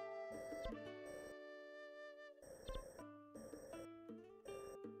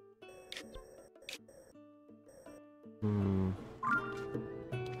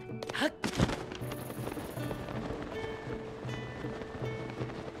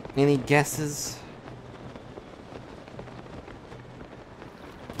 Any guesses?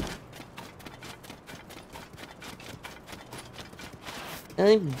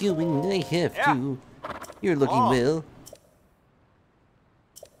 I'm doing I have to. You're looking well.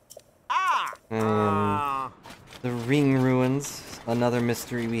 The ring ruins, another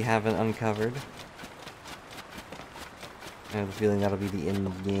mystery we haven't uncovered. I have a feeling that'll be the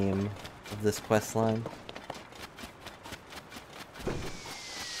end game of this quest line.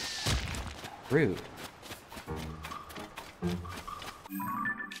 Fruit.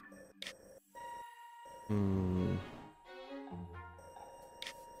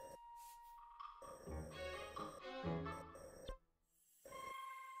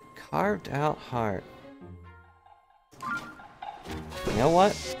 Carved out heart. You know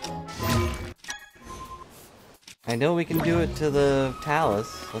what? I know we can do it to the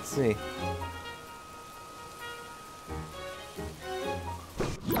Talus. Let's see.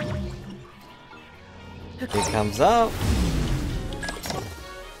 It comes up.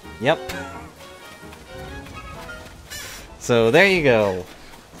 Yep. So there you go.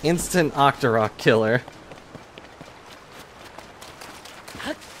 Instant Octorok killer.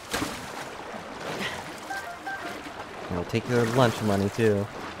 I'll take your lunch money too.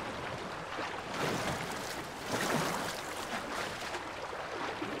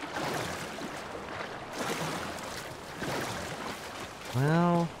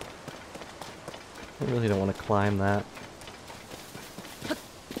 Well, I really don't want to climb that.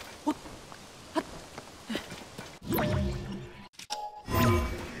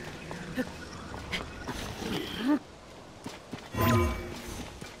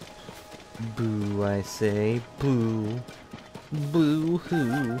 Boo, I say. Boo.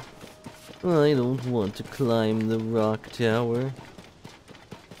 Boo-hoo. I don't want to climb the rock tower.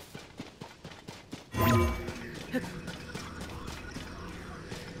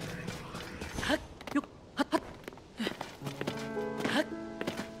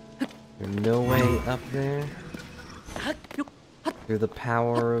 There's no way up there. Through the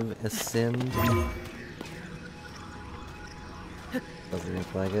power of Ascend. Doesn't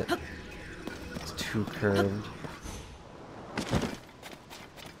look like it. It's too curved.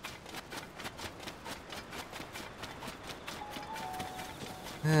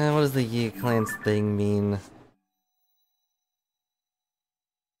 What does the Yi Clan's thing mean?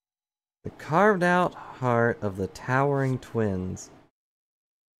 The carved out heart of the Towering Twins.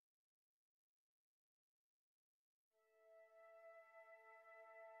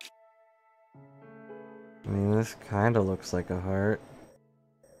 I mean, this kinda looks like a heart.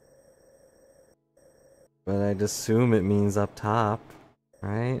 But I'd assume it means up top,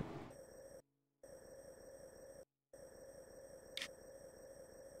 right?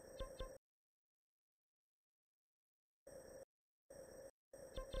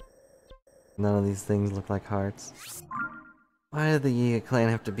 None of these things look like hearts. Why did the Yiga clan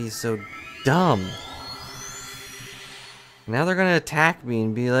have to be so dumb? Now they're gonna attack me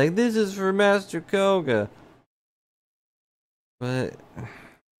and be like, this is for Master Koga. But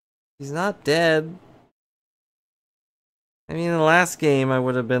he's not dead. I mean, in the last game I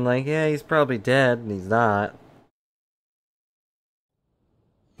would have been like, yeah, he's probably dead, and he's not.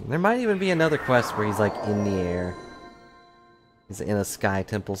 There might even be another quest where he's like in the air. He's in a sky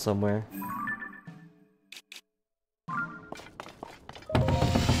temple somewhere.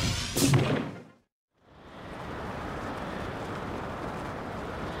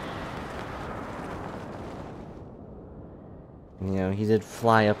 You know, he did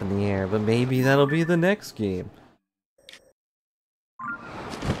fly up in the air, but maybe that'll be the next game.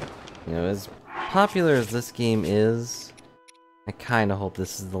 You know, as popular as this game is, I kinda hope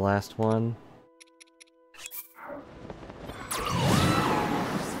this is the last one.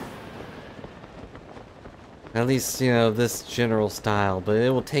 At least, you know, this general style, but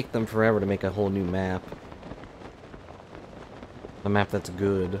it will take them forever to make a whole new map. A map that's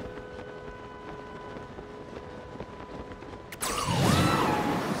good.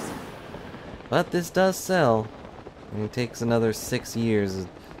 But this does sell. And it takes another 6 years.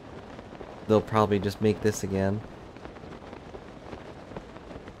 They'll probably just make this again.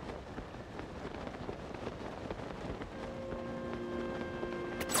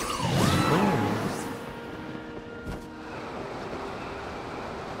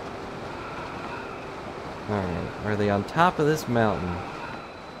 Alright, are they on top of this mountain?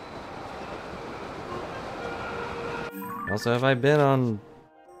 Also, have I been on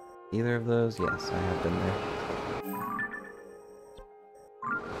either of those? Yes, I have been there.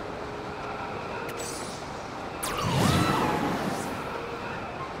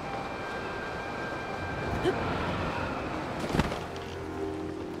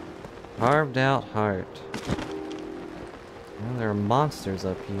 Carved out heart. Well, there are monsters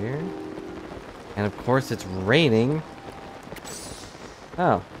up here. And of course it's raining.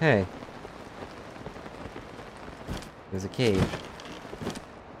 Oh, hey. There's a cave.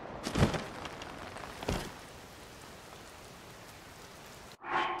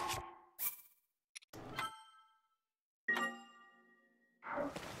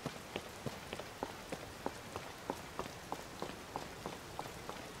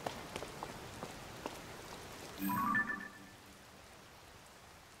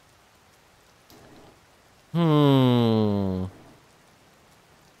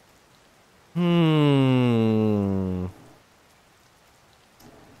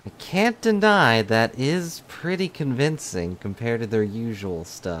 I can't deny that is pretty convincing compared to their usual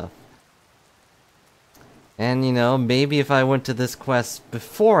stuff. And you know, maybe if I went to this quest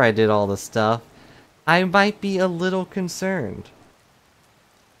before I did all the stuff, I might be a little concerned.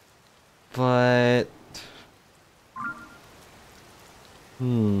 But...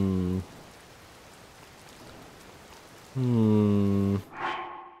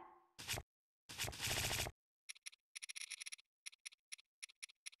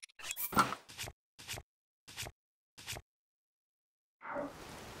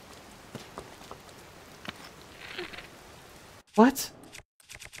 What?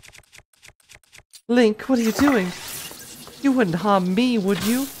 Link, what are you doing? You wouldn't harm me, would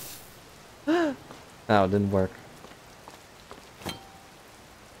you? Oh, it didn't work.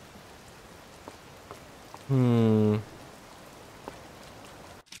 No,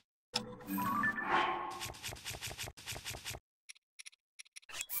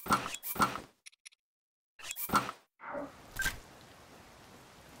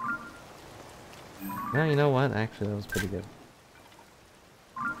 you know what? Actually, that was pretty good.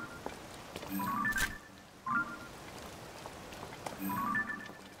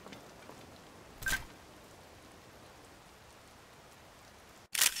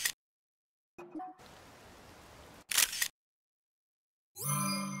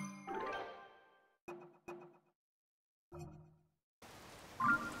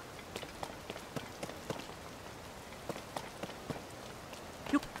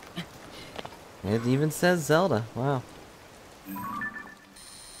 It even says Zelda. Wow.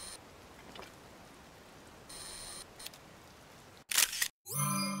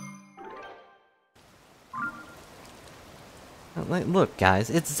 Look, guys,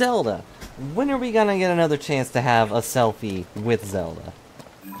 it's Zelda. When are we gonna get another chance to have a selfie with Zelda?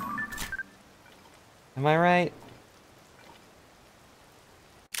 Am I right?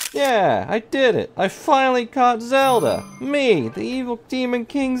 Yeah, I did it. I finally caught Zelda. Me, the evil demon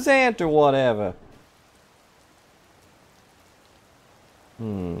King Zant or whatever.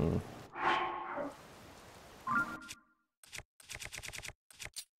 Oh,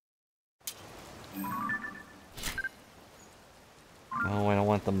 I don't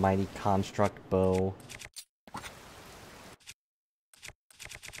want the mighty construct bow.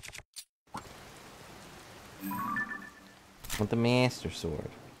 I want the master sword.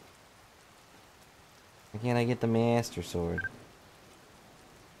 Why can't I get the master sword?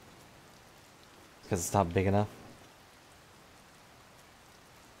 Because it's not big enough.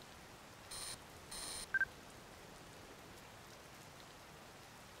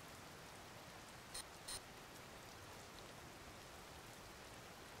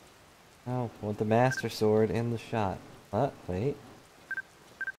 Oh, want the Master Sword in the shot. What? Wait.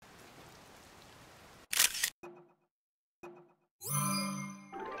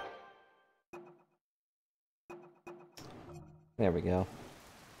 There we go.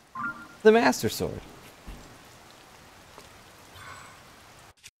 The Master Sword.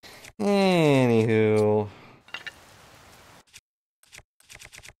 Anywho.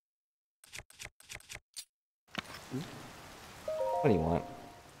 What do you want?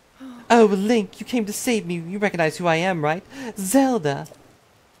 Oh, Link, you came to save me. You recognize who I am, right? Zelda!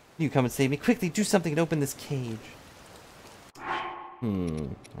 You come and save me. Quickly, do something and open this cage.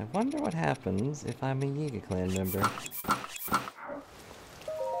 I wonder what happens if I'm a Yiga Clan member.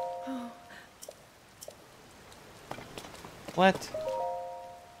 What?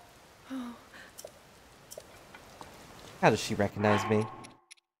 How does she recognize me?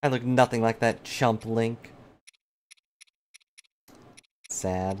 I look nothing like that chump Link.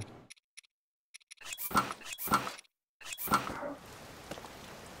 Sad.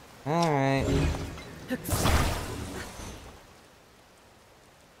 Alright.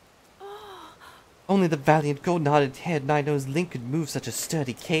 Only the valiant gold-knotted head nine-nosed Link could move such a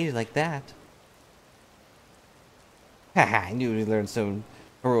sturdy cage like that. Haha, I knew we'd learn some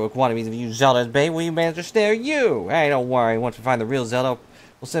heroic wannabes of you Zelda's bait. We managed to snare you! Hey, don't worry. Once we find the real Zelda,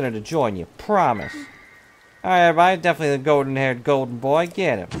 we'll send her to join you. Promise. Alright, everybody. Definitely the golden-haired golden boy.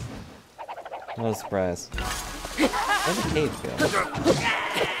 Get him. No surprise. Where'd the cage go?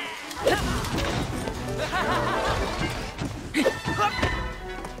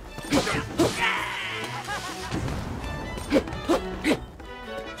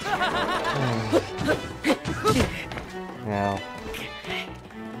 Now, it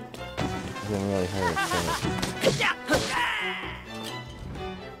didn't really hurt, so.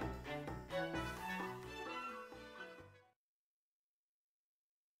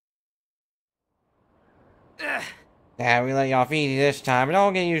 Yeah, we let you off easy this time, but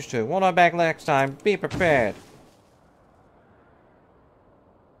don't get used to it. We'll not back next time. Be prepared.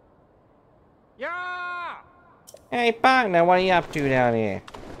 Yeah! Hey, partner, what are you up to down here?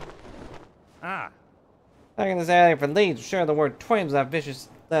 Ah. Taking this alley for leads. Sure, the word twins that vicious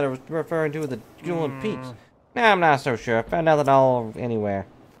letter was referring to the Julian Peaks. Nah, I'm not so sure. Found nothing all anywhere.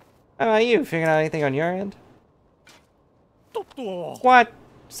 How about you? Figured out anything on your end? What?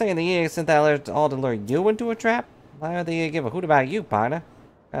 Saying the EA sent that letter all to lure you into a trap? Why would the EA give a hoot about you, partner?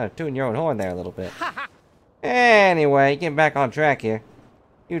 Kind of tooting your own horn there a little bit. Anyway, getting back on track here.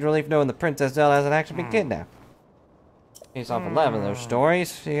 Huge relief knowing the Princess Zelda hasn't actually been kidnapped. Based off 11 of those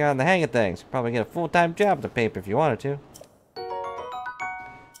stories, you got in the hang of things. Probably get a full-time job at the paper if you wanted to.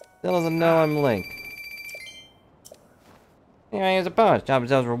 Still doesn't know I'm Link. Anyway, here's a bonus. Job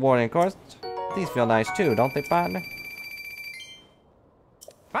itself rewarding, of course. These feel nice too, don't they, partner?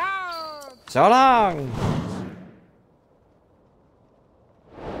 So long!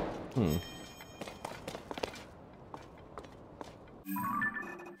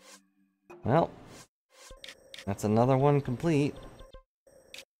 Well, that's another one complete.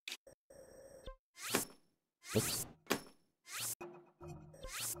 Oops.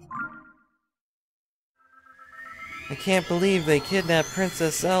 I can't believe they kidnapped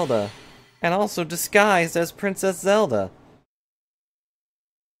Princess Zelda. And also disguised as Princess Zelda.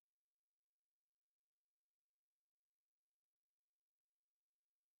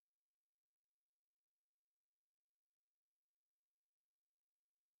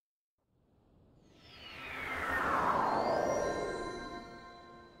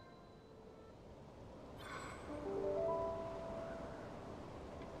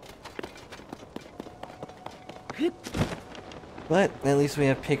 But at least we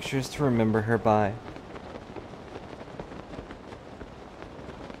have pictures to remember her by.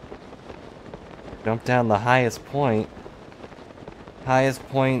 Jump down the highest point. Highest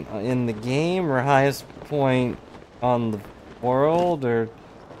point in the game or highest point on the world or...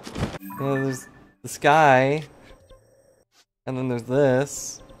 You know, there's the sky. And then there's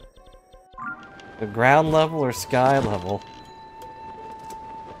this. The ground level or sky level.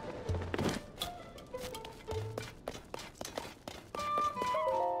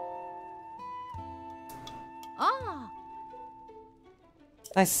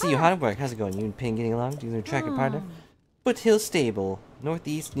 Nice to see you. How'd it work? How's it going? You and Ping getting along? Do you track your partner? Foothill Stable.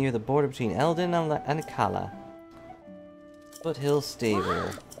 Northeast near the border between Eldon and Akala. Foothill Stable.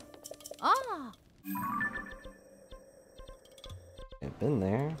 I've been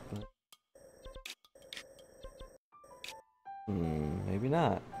there, but... maybe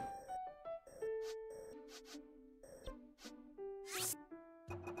not.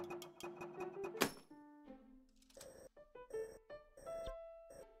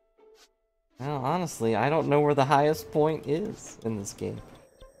 Well, honestly, I don't know where the highest point is in this game.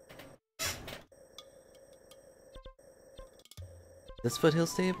 This foothill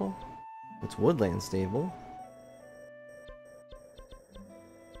stable? It's woodland stable.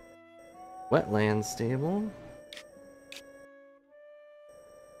 Wetland stable.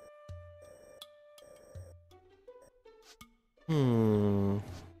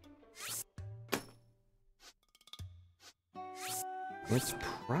 It's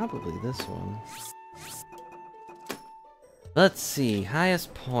probably this one. Let's see.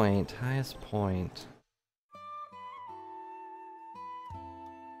 Highest point. Highest point.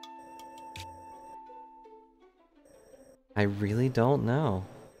 I really don't know.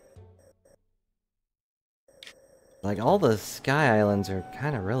 Like, all the Sky Islands are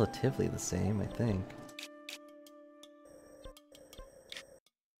kind of relatively the same, I think.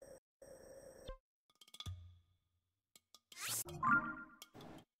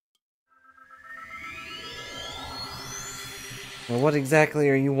 Well, what exactly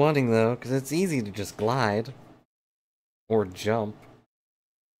are you wanting, though? Because it's easy to just glide. Or jump.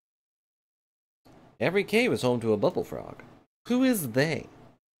 Every cave is home to a bubble frog. Who is they?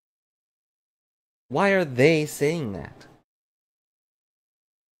 Why are they saying that?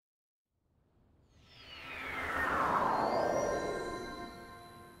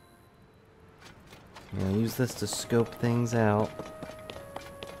 I'm gonna use this to scope things out.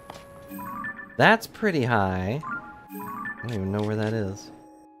 That's pretty high. I don't even know where that is.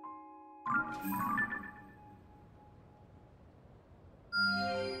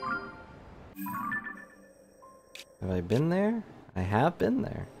 Have I been there? I have been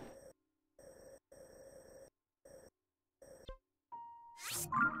there.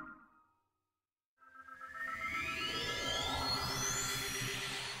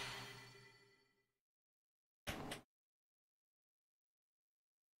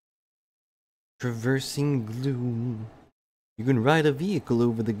 Traversing gloom. You can ride a vehicle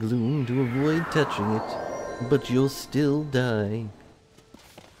over the gloom to avoid touching it, but you'll still die.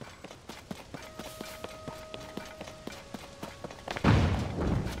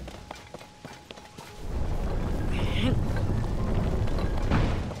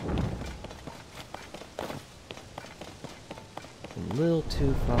 A little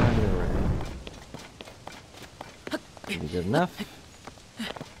too far to the right. Maybe good enough.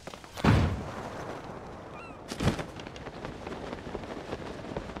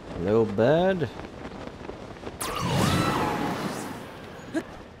 Hello, bud.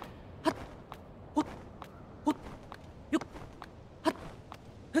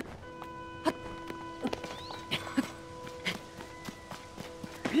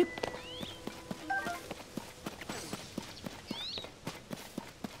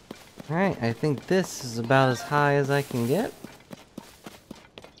 Alright, I think this is about as high as I can get.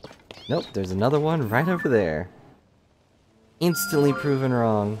 Nope, there's another one right over there. Instantly proven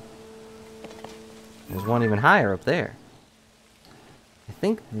wrong. There's one even higher up there. I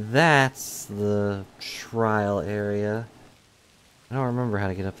think that's the trial area. I don't remember how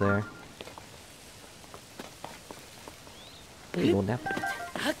to get up there. There you go, now.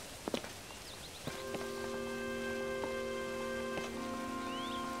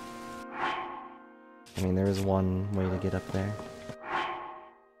 I mean, there is one way to get up there.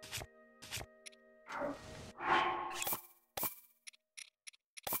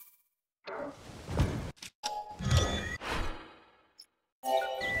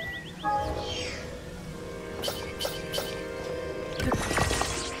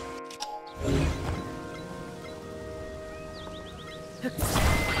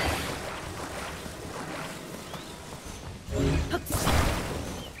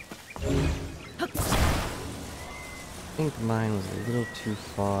 I think mine was a little too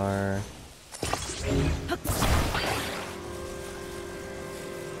far.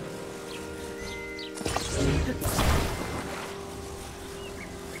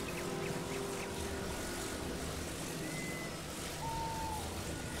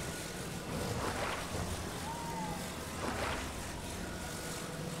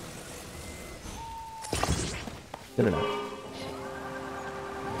 Good enough.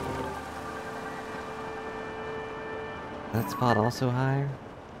 That spot also higher?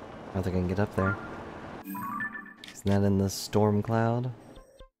 I don't think I can get up there. Isn't that in the storm cloud?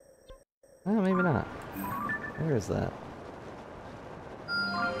 Oh, maybe not. Where is that?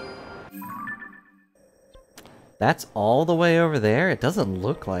 That's all the way over there? It doesn't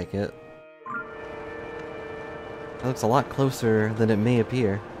look like it. It looks a lot closer than it may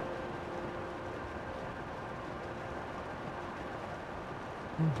appear.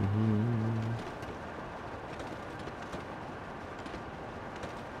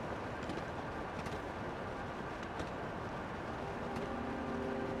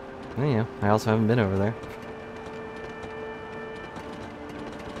 Oh yeah, I also haven't been over there.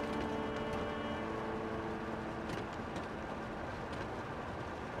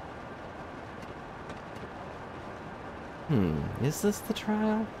 Is this the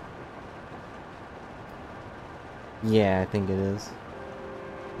trial? Yeah, I think it is.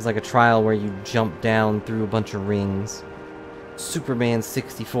 It's like a trial where you jump down through a bunch of rings. Superman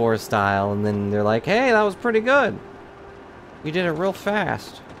 64 style, and then they're like, hey, that was pretty good. You did it real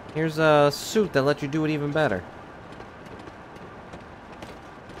fast. Here's a suit that lets you do it even better.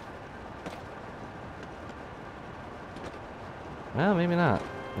 Well, maybe not.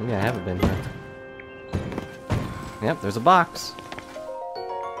 Maybe I haven't been here. Yep, there's a box.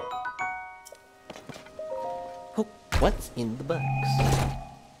 Oh, what's in the box?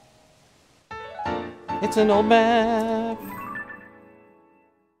 It's an old map.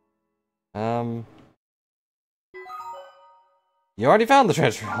 You already found the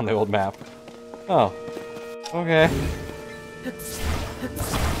treasure on the old map. Oh, okay.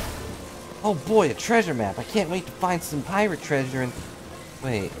 Oh boy, a treasure map. I can't wait to find some pirate treasure and...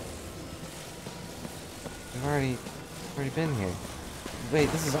 Wait. We've already been here. Wait,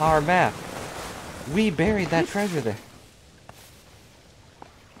 this is our map. We buried that treasure there.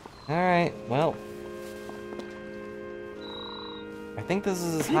 Alright, well. I think this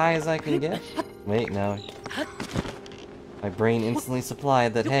is as high as I can get. Wait, no. My brain instantly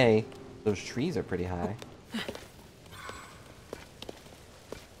supplied that, hey, those trees are pretty high.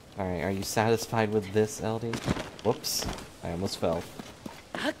 Alright, are you satisfied with this, LD? Whoops, I almost fell.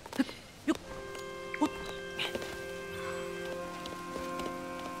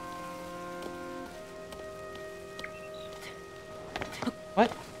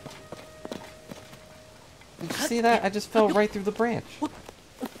 What? Did you see that? I just fell right through the branch.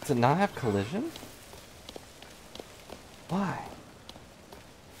 Does it not have collision? Why?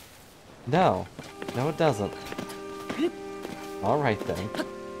 No. No, it doesn't. Alright then.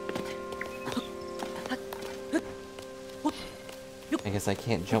 I guess I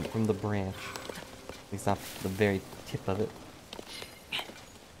can't jump from the branch. At least not the very tip of it.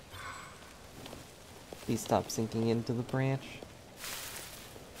 Please stop sinking into the branch.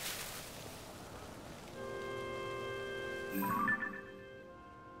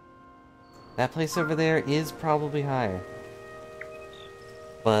 That place over there is probably higher.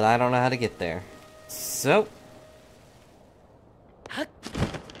 But I don't know how to get there. So...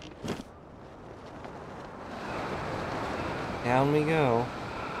 down we go.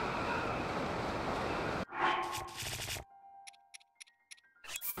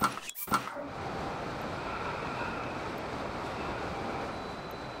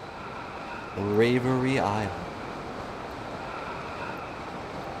 Bravery Island.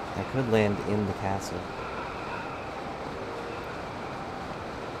 I could land in the castle.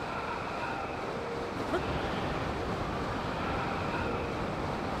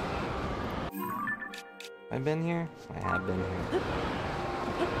 I've been here? I have been here.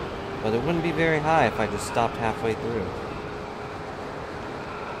 But it wouldn't be very high if I just stopped halfway through.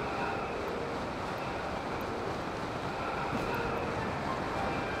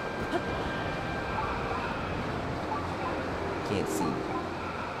 Can't see.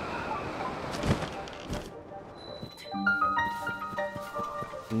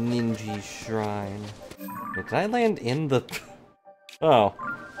 Ninja Shrine. Wait, did I land in the... Oh.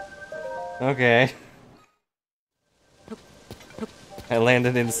 Okay. I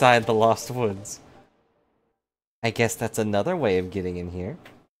landed inside the Lost Woods. I guess that's another way of getting in here.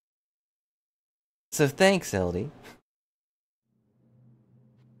 So thanks, Eldy.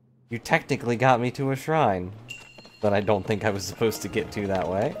 You technically got me to a shrine, but I don't think I was supposed to get to that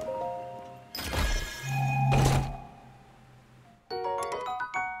way.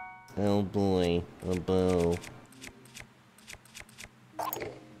 Oh boy, a bow.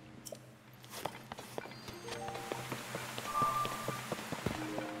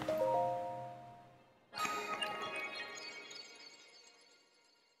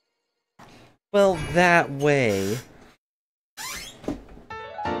 Well, that way.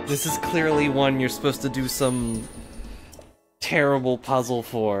 This is clearly one you're supposed to do some terrible puzzle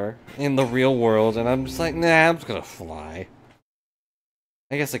for in the real world, and I'm just like, nah, I'm just gonna fly.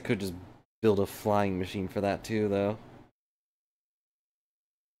 I guess I could just build a flying machine for that too, though.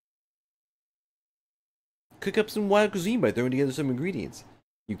 Cook up some wild cuisine by throwing together some ingredients.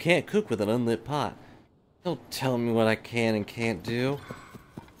 You can't cook with an unlit pot. Don't tell me what I can and can't do.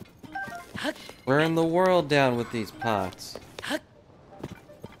 Burn the world down with these pots. Yeah,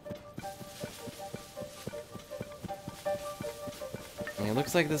 it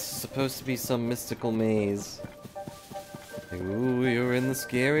looks like this is supposed to be some mystical maze. Ooh, you're in the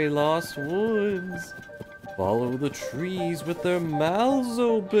scary lost woods. Follow the trees with their mouths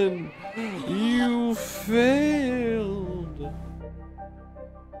open. You failed.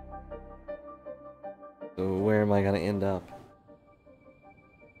 So where am I gonna end up?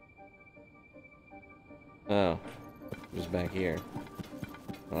 Oh, just back here.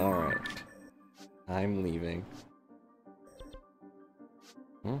 Alright. I'm leaving.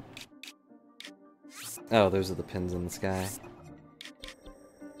 Hmm? Oh, those are the pins in the sky.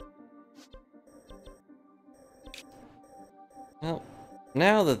 Well,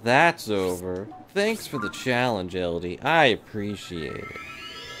 now that that's over, thanks for the challenge, LD. I appreciate it.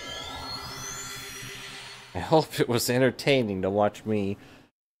 I hope it was entertaining to watch me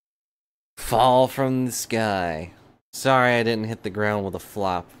fall from the sky. Sorry I didn't hit the ground with a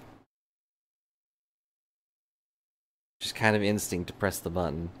flop. Just kind of instinct to press the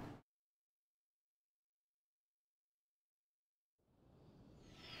button.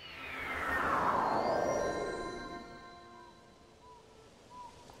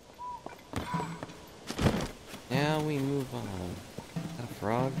 Now we move on. Is that a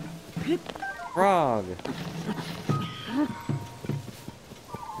frog? Frog!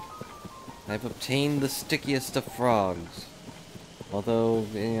 I've obtained the stickiest of frogs. Although,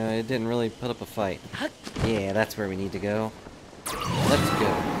 you know, it didn't really put up a fight. Yeah, that's where we need to go. Let's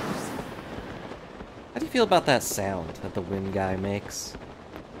go. How do you feel about that sound that the wind guy makes?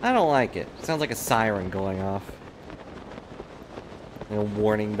 I don't like it. It sounds like a siren going off. Like a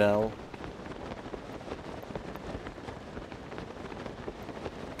warning bell.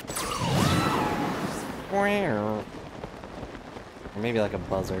 Or maybe like a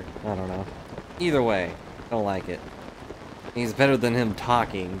buzzer. I don't know. Either way, I don't like it. He's better than him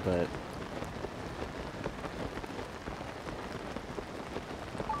talking, but...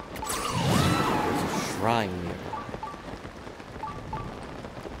 There's a shrine near.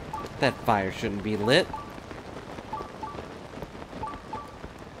 That fire shouldn't be lit.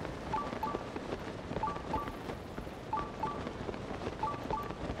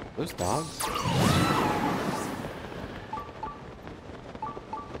 Those dogs?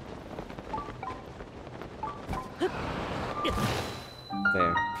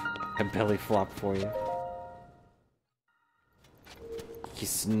 There. A belly flop for you.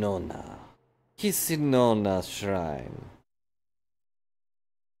 Kisnona. Kisnona Shrine.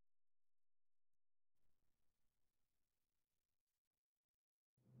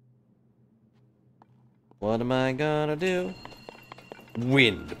 What am I gonna do?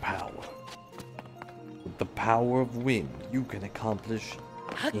 Wind power. With the power of wind, you can accomplish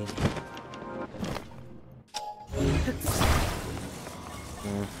anything.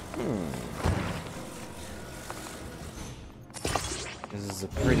 This is a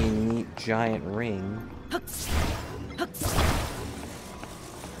pretty neat giant ring.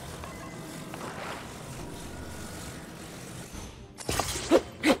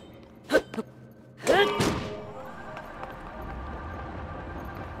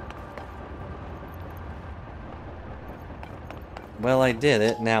 Well, I did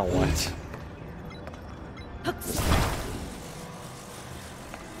it, now what?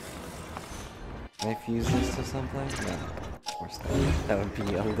 Can I fuse this to something? No, of course not. That would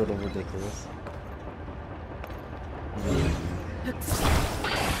be a little ridiculous.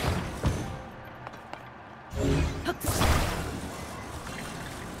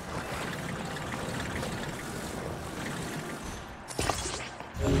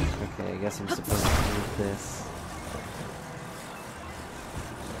 Okay, I guess I'm supposed to do this.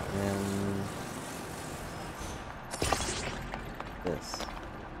 And this.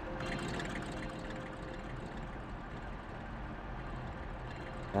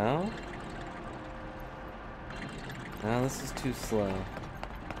 No? No, this is too slow.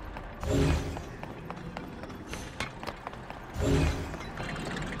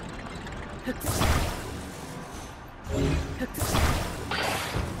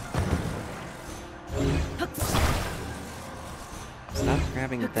 Stop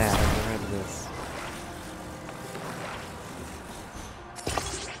grabbing that, I've read this.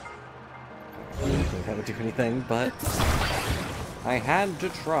 I don't think that would do anything, but I had to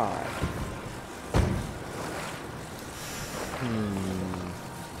try. I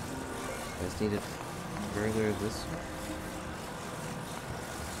just need it further this way.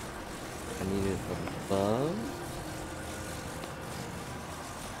 I need it above.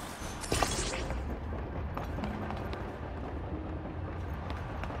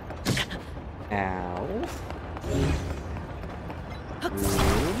 Ow.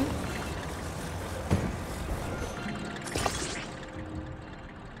 Rude.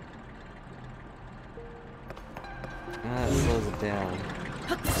 Ah, it slows it down.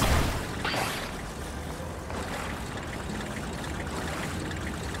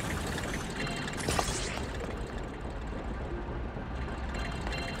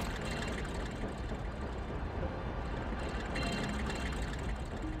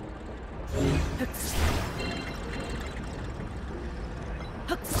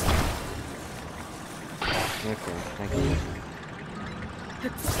 Okay,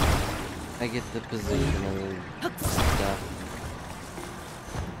 I get the position of stuff.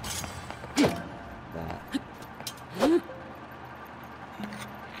 That.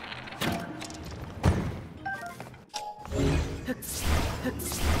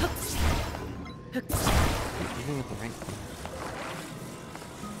 Even with the right thing.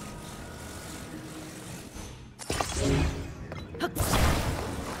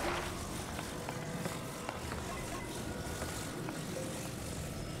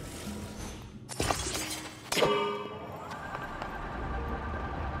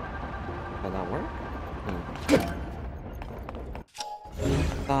 Will that work?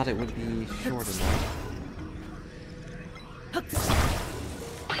 Thought it would be short enough.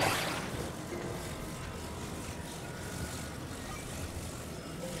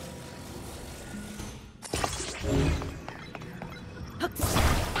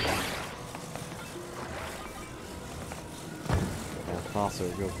 Yeah, toss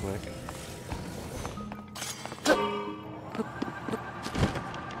it real quick.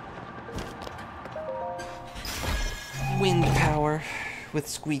 Wind power with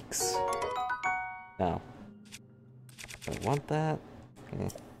squeaks. No. I want that. Okay.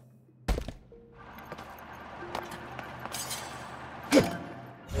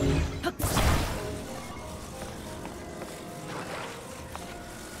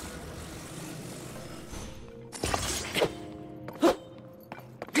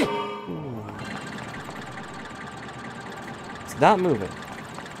 It's not moving.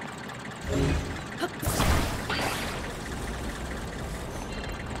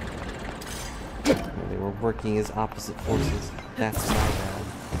 They were working as opposite forces. That's my bad.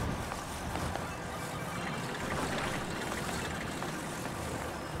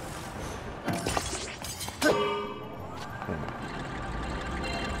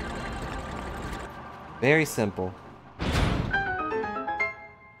 Very simple. It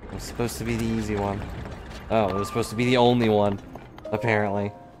was supposed to be the easy one. Oh, it was supposed to be the only one,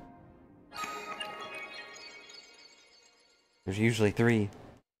 apparently. There's usually 3.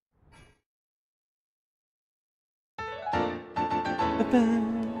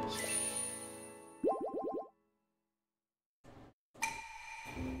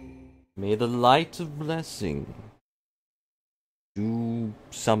 May the light of blessing do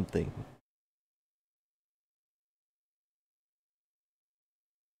something.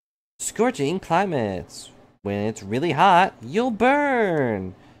 Scorching climates. When it's really hot, you'll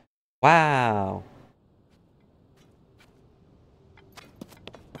burn. Wow.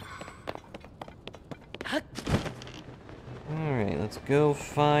 Alright, let's go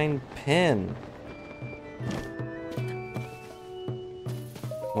find Pin.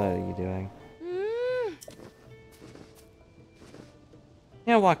 What are you doing?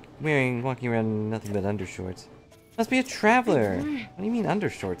 Yeah, walking around in nothing but undershorts. Must be a traveler. What do you mean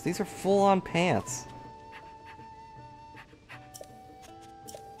undershorts? These are full-on pants.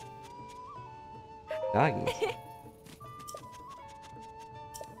 Doggy.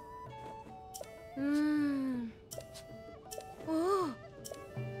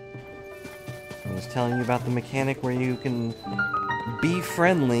 I was telling you about the mechanic where you can be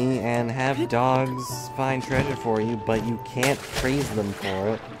friendly and have dogs find treasure for you, but you can't praise them for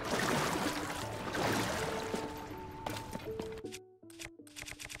it.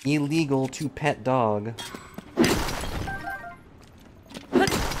 Illegal to pet dog.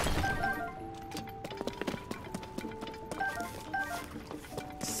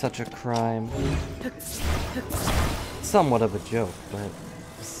 Such a crime. Somewhat of a joke, but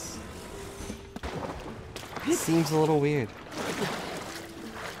it seems a little weird.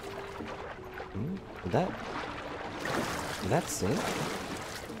 Did that sink?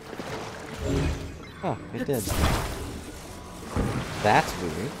 Oh, it did. That's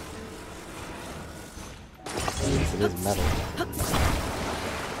weird. Yes, it is metal.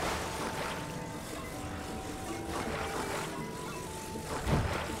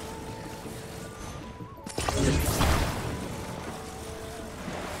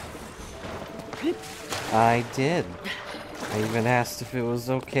 I did. I even asked if it was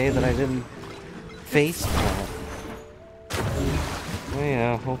okay that I didn't face plant. Well,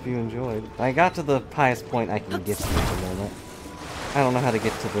 yeah, hope you enjoyed. I got to the highest point I can get to at the moment. I don't know how to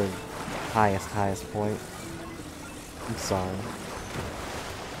get to the highest point. I'm sorry.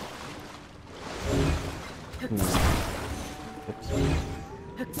 Oops.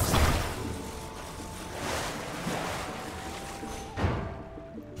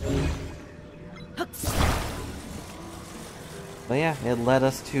 But yeah, it led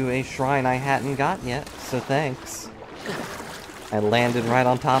us to a shrine I hadn't got yet, so thanks. I landed right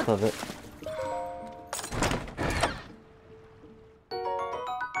on top of it.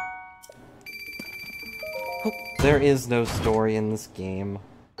 Oh, there is no story in this game.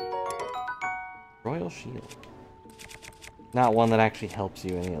 Royal Shield. Not one that actually helps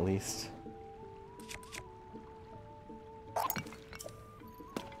you any, at least.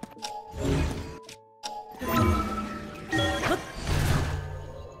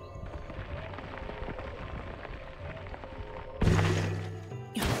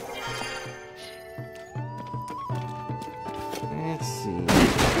 Let's see.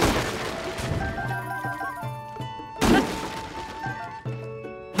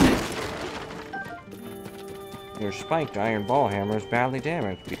 Your spiked iron ball hammer is badly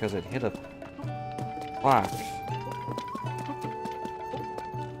damaged because it hit a box.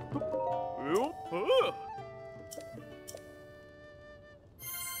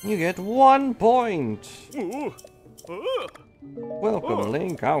 You get 1 point! Welcome,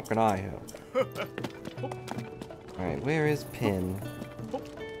 Link. How can I help? Alright, where is Pin?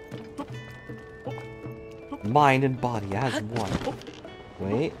 Mind and body as one.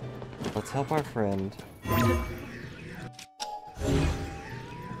 Wait, let's help our friend.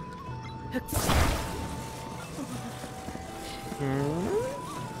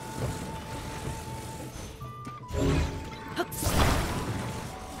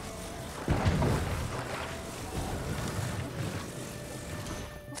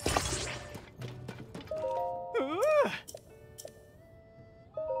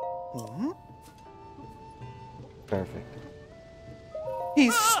 Perfect.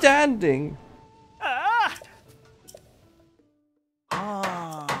 He's standing!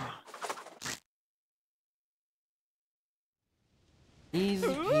 Easy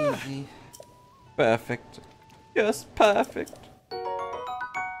peasy. Perfect. Just perfect.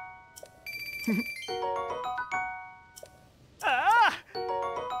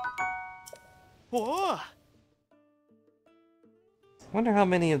 Wonder how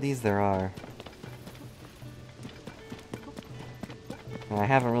many of these there are. I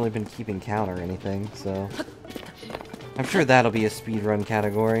haven't really been keeping count or anything, so... I'm sure that'll be a speedrun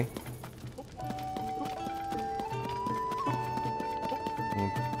category.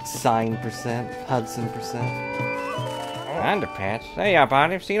 Sign percent, Hudson percent. Underpants? Hey,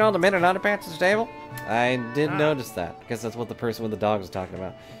 buddy, seen all the men in underpants at the stable? I did notice that, because that's what the person with the dog was talking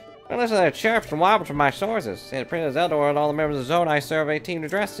about. Well, listen to the chirps and wobbles from my sources. Said Princess Eldor and all the members of the Zonai survey team to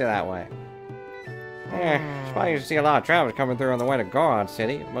dress you that way. Yeah, it's why you see a lot of travelers coming through on the way to Goron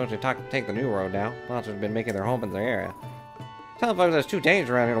City. Mostly take the new road now. Lots have been making their home in the area. Tell folks it's too dangerous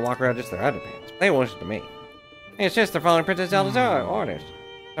around here to walk around just their underpants. They won't listen to me. It's just they're following Princess Eldor's orders.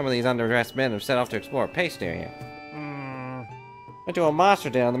 Some of these underdressed men have set off to explore a pace near here. Went to a monster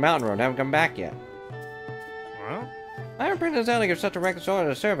den on the mountain road and haven't come back yet. Huh? I heard Princess Ellie give such a reckless order to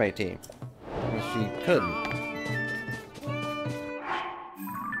the survey team. Well, she couldn't.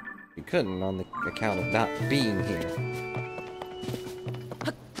 She couldn't on the account of not being here.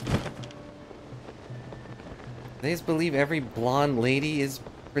 They just believe every blonde lady is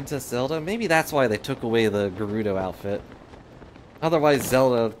Princess Zelda? Maybe that's why they took away the Gerudo outfit. Otherwise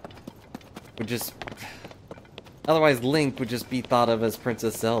Zelda would just... Otherwise Link would just be thought of as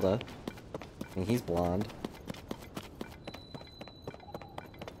Princess Zelda. I mean, he's blonde.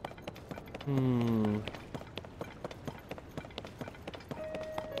 I'm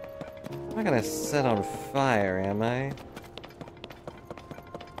not gonna set on fire, am I?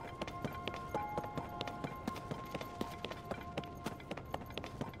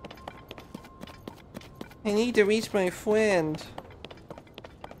 I need to reach my friend.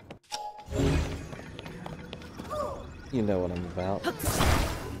 You know what I'm about.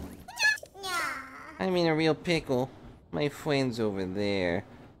 I'm in a real pickle. My friend's over there.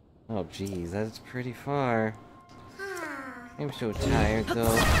 Oh geez, that's pretty far. I'm so tired though,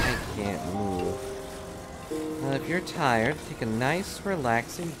 I can't move. Well, if you're tired, take a nice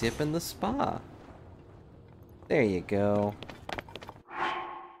relaxing dip in the spa. There you go.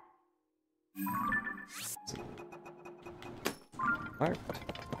 Marked.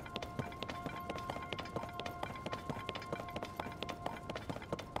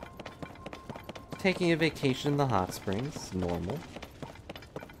 Taking a vacation in the hot springs, normal.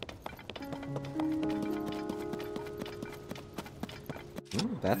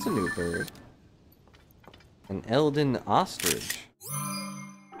 Ooh, that's a new bird. An Elden ostrich.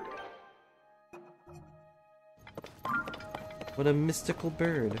 What a mystical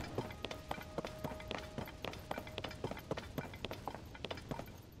bird.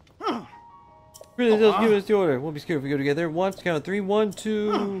 Give us the order. We'll be scared if we go together. Once, count of 3. 1,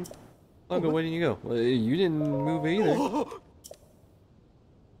 2. Longo, where didn't you go? Well, you didn't move either.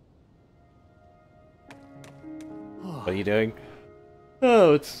 What are you doing?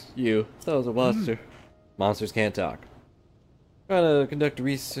 Oh, it's you. That was a monster. Monsters can't talk. Trying to conduct a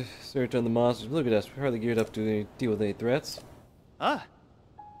research on the monsters. Look at us. We're hardly geared up to deal with any threats.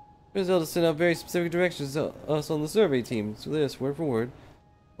 Result to send out very specific directions to us on the survey team. So this, word for word.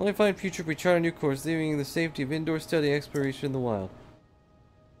 Only find future if we chart a new course, leaving the safety of indoor study and exploration in the wild.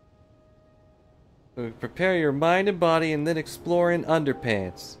 So prepare your mind and body and then explore in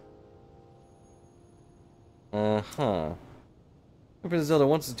underpants. Uh-huh. Professor Zelda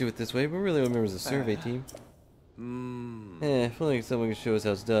wants us to do it this way, but really what members of the survey team. If only someone can show us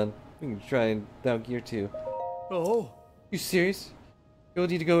how it's done. We can try and without gear too. Oh. You serious? You'll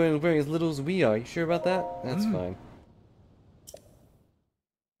need to go in wearing as little as we are. You sure about that? That's fine.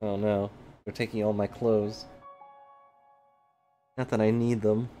 Oh no. They're taking all my clothes. Not that I need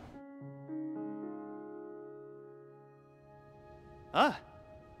them.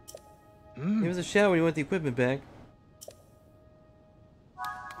 Give us a shout when you want the equipment back.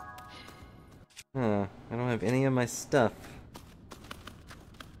 Huh. I don't have any of my stuff.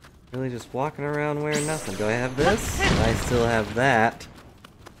 Really just walking around wearing nothing. Do I have this? I still have that.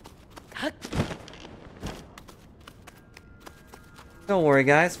 Don't worry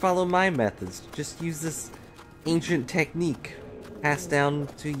guys, follow my methods. Just use this ancient technique passed down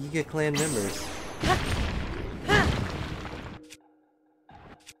to Yiga clan members.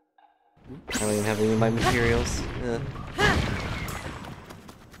 I don't even have any of my materials.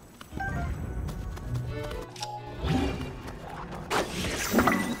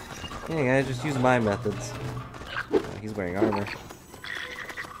 Yeah guys, just use my methods. Oh, he's wearing armor.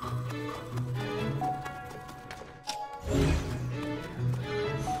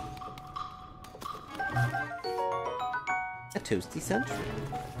 A toasty sentry.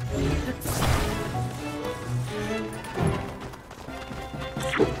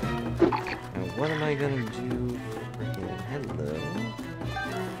 Now what am I gonna do for him? Hello.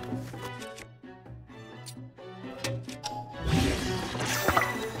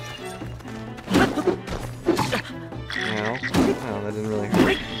 Ow. Oh, that didn't really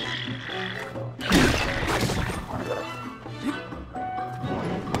hurt.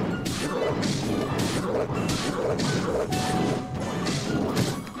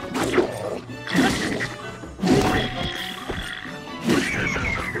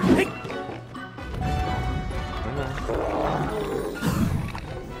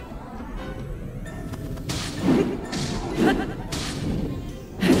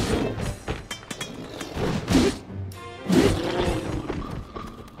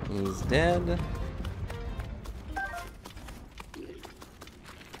 He's dead.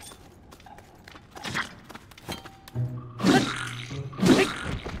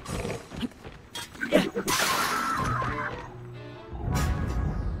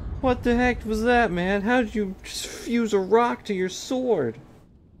 What the heck was that, man? How did you just fuse a rock to your sword?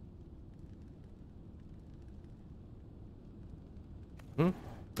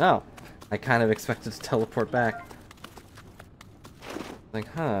 Oh, I kind of expected to teleport back. Like,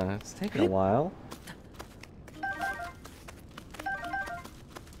 huh, it's taking a while.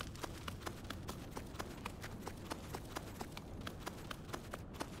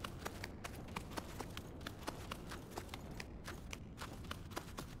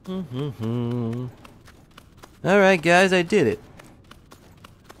 Alright guys, I did it.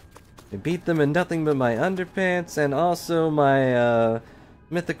 I beat them in nothing but my underpants and also my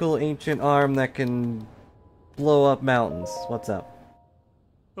mythical ancient arm that can blow up mountains. What's up?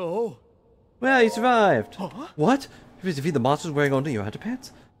 Oh. Well, you survived! What? You defeat the monsters wearing only your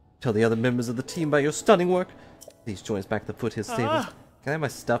underpants? Tell the other members of the team about your stunning work. Please join us back at the foothill stables. Can I have my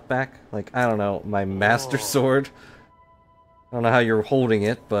stuff back? Like, I don't know, my master sword? I don't know how you're holding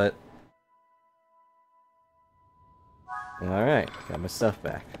it, but... Alright, got my stuff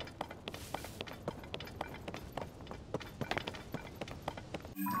back.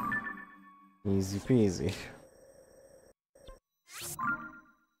 Easy peasy.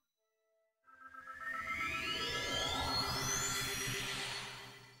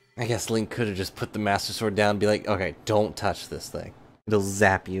 I guess Link could have just put the Master Sword down and be like, okay, don't touch this thing. It'll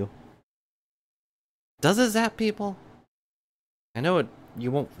zap you. Does it zap people? I know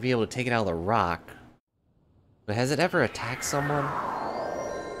you won't be able to take it out of the rock. But has it ever attacked someone?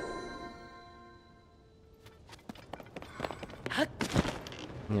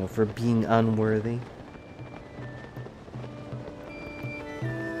 You know, for being unworthy.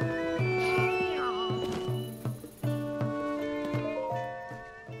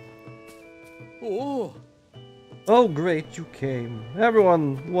 Oh. Oh, great, you came.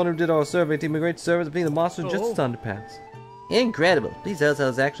 Everyone, the one who did our survey team a great service of being the monster justice underpass. Incredible. Please tell us how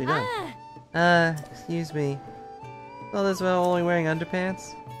it's actually done. Excuse me. Oh, this while only wearing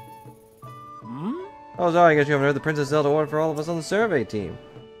underpants? Oh, sorry, I guess you haven't heard the Princess Zelda order for all of us on the survey team.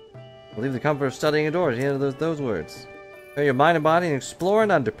 Leave the comfort of studying indoors, the end of those words. Prepare your mind and body and explore in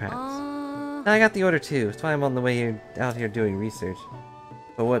underpants. I got the order too, that's why I'm on the way here, out here doing research.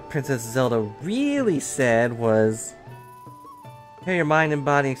 But what Princess Zelda really said was, prepare your mind and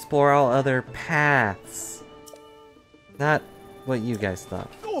body and explore all other paths. Not what you guys thought.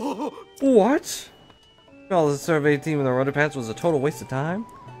 What? All the survey team and their underpants was a total waste of time?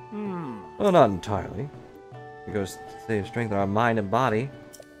 Well, not entirely. It goes to save strength in our mind and body.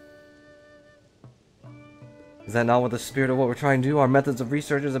 Is that not what the spirit of what we're trying to do? Our methods of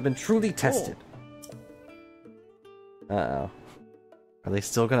researchers have been truly tested. Uh-oh. Are they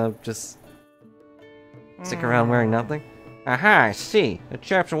still gonna just stick around wearing nothing? Aha, I see. The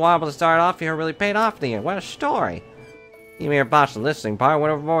chirps and wobbles that started off here really paid off in the end. What a story. You may have botched the listening part,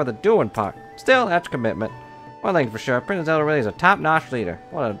 went over more the doing part. Still, that's commitment. One thing for sure, Princess Zelda really is a top-notch leader.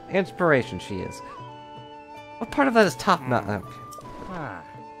 What an inspiration she is. What part of that is top-notch? Ah.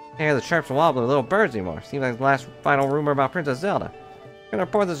 Can't hear the chirps and wobbles of little birds anymore. Seems like the last final rumor about Princess Zelda. I'm gonna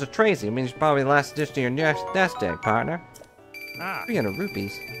report this to Tracy. It means she's probably the last addition to your nest egg, partner. 300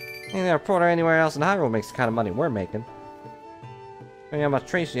 rupees. Ain't a reporter anywhere else in Hyrule makes the kind of money we're making. I mean, how much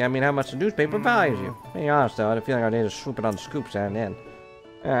Tracy, I mean how much the newspaper values you. Being honest though, I had a feeling our data's swooping on the scoops and in.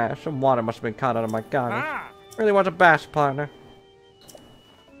 Some water must have been caught out of my goggles. Really was a bass, partner.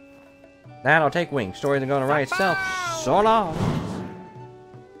 That'll take wings. Story's gonna write itself. So long.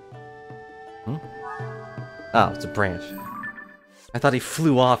 Oh, it's a branch. I thought he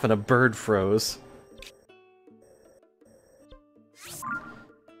flew off and a bird froze.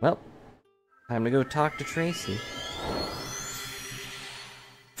 Well, time to go talk to Tracy.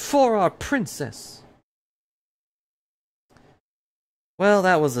 For our princess! Well,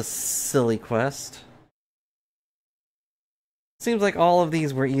 that was a silly quest. Seems like all of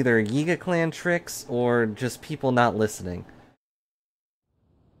these were either Yiga Clan tricks or just people not listening.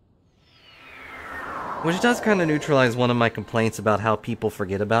 Which does kind of neutralize one of my complaints about how people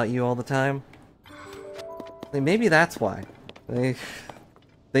forget about you all the time. Like, maybe that's why. They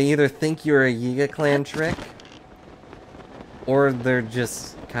either think you're a Yiga Clan trick, or they're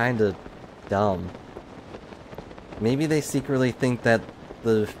just kinda dumb. Maybe they secretly think that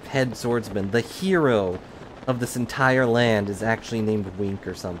the head swordsman, the hero of this entire land, is actually named Wink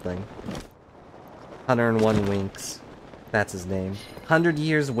or something. 101 Winks. That's his name. 100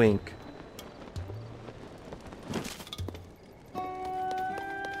 years Wink.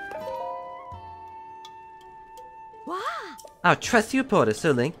 I'll trust you, reporter,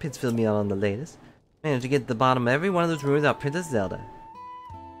 Sir Link. Pins filled me out on the latest. Managed to get to the bottom of every one of those rumors about Princess Zelda.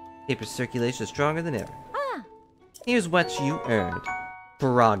 Paper circulation is stronger than ever. Here's what you earned.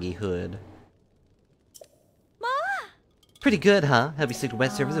 Froggy Hood. Pretty good, huh? Help you stick to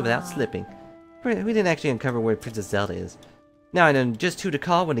wet surfaces without slipping. We didn't actually uncover where Princess Zelda is. Now I know just who to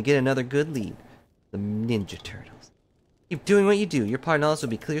call when to get another good lead. The Ninja Turtles. Keep doing what you do. Your part in all this will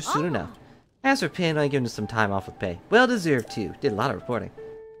be clear soon enough. As for Pin, I give him some time off with pay. Well deserved too. Did a lot of reporting.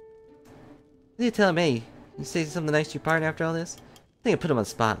 Did you tell him, hey, you say something nice to your partner after all this? I think I put him on the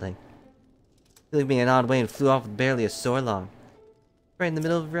spot, Link. He looked at me in an odd way and flew off with barely a soar long. Right in the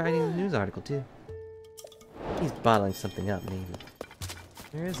middle of writing the news article too. He's bottling something up, maybe.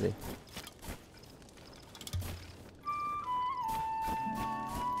 Where is he?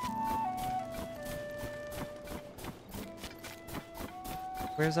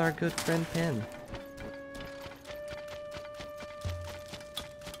 Where's our good friend Pin?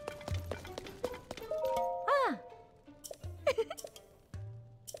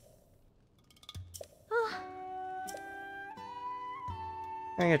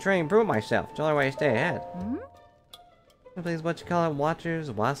 I'm gonna try and improve myself. It's the only way to stay ahead. Please, what you call it?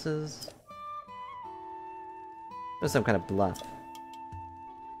 Watchers? Wasses? There's some kind of bluff.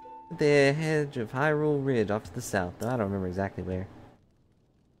 The edge of Hyrule Ridge off to the south, though I don't remember exactly where.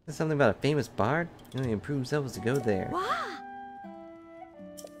 There's something about a famous bard? The only improve himself was to go there.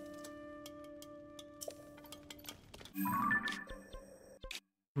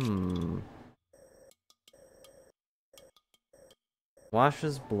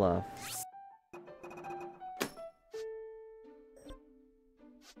 Wash's Bluff.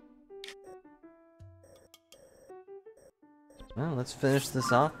 Well, let's finish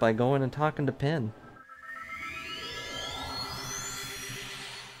this off by going and talking to Pin.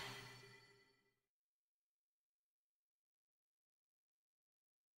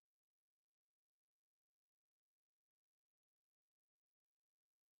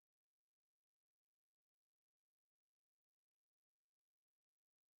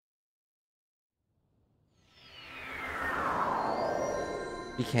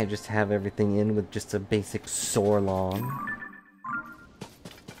 You can't just have everything in with just a basic soar long.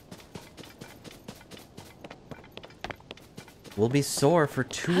 We'll be sore for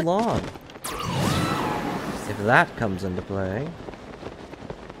too long. If that comes into play.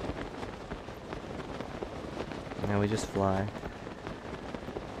 Now we just fly.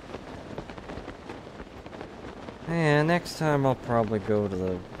 And next time I'll probably go to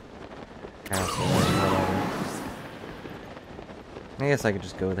the castle or whatever. I guess I could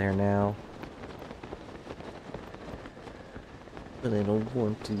just go there now. But I don't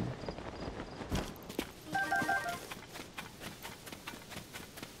want to.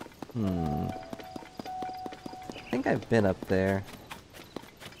 I think I've been up there.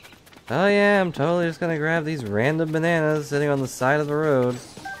 Oh yeah, I'm totally just gonna grab these random bananas sitting on the side of the road.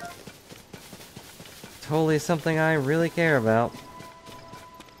 Totally something I really care about.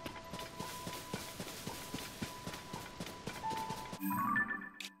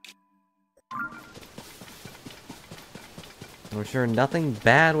 I'm sure nothing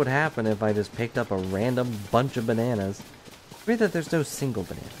bad would happen if I just picked up a random bunch of bananas. It's weird that there's no single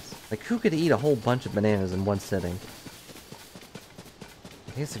bananas. Like, who could eat a whole bunch of bananas in one sitting?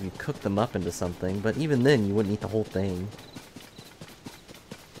 I guess if you cook them up into something, but even then you wouldn't eat the whole thing.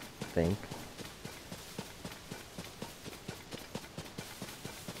 I think.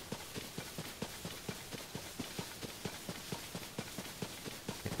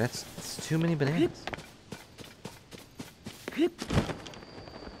 Like, that's too many bananas.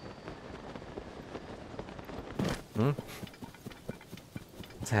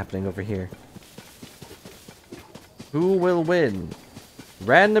 What's happening over here? Who will win?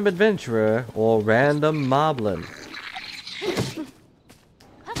 Random adventurer or random moblin?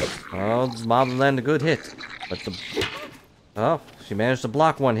 Oh, moblin landed a good hit, but the she managed to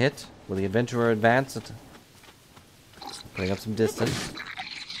block one hit. Will the adventurer advance? Putting up some distance.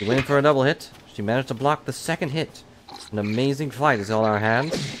 She went in for a double hit. She managed to block the second hit. An amazing fight is all in our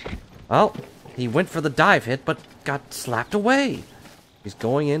hands. Oh, he went for the dive hit, but got slapped away. He's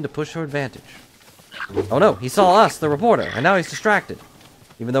going in to push her advantage. Oh no, he saw us, the reporter, and now he's distracted.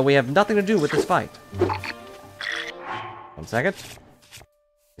 Even though we have nothing to do with this fight. 1 second.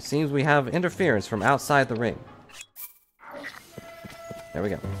 It seems we have interference from outside the ring. There we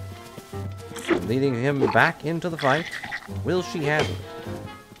go. Leading him back into the fight. Will she handle it?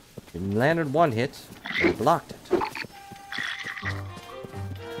 She landed one hit, and blocked it.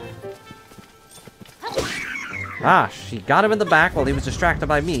 Ah, she got him in the back while he was distracted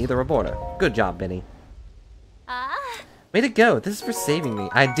by me, the reporter. Good job, Benny. Way to go. This is for saving me.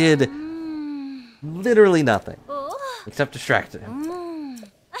 I did literally nothing. Except distracted him.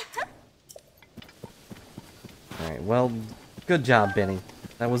 Alright, well, good job, Benny.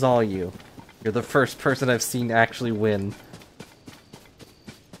 That was all you. You're the first person I've seen actually win.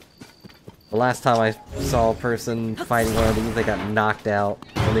 The last time I saw a person fighting one of these, they got knocked out.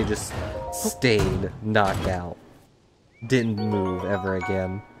 And they just stayed knocked out. Didn't move ever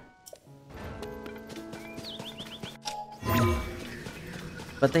again.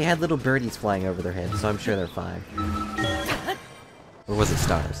 But they had little birdies flying over their heads, so I'm sure they're fine. Or was it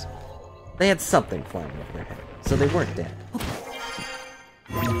stars? They had something flying over their head, so they weren't dead.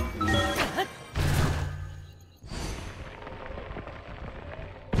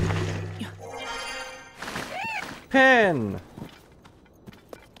 Pen!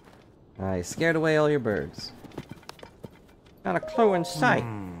 I scared away all your birds. Not a clue in sight.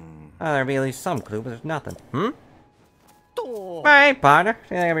 Oh, there'd be at least some clue, but there's nothing. Hey, partner.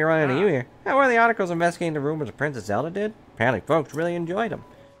 See, I gotta be running into you here. How were the articles investigating the rumors of Princess Zelda did? Apparently folks really enjoyed them.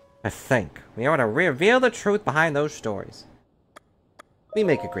 I think we ought to reveal the truth behind those stories. We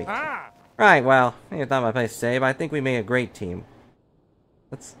make a great team. Right, well, it's not my place to say, but I think we make a great team.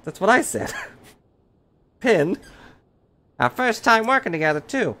 That's what I said. Pin? Our first time working together,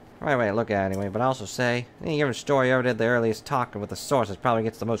 too. Right way to look at it anyway, but I also say, any given story you ever did the earliest talking with the sources probably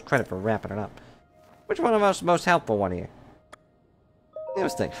gets the most credit for wrapping it up. Which one of us is the most helpful one here? You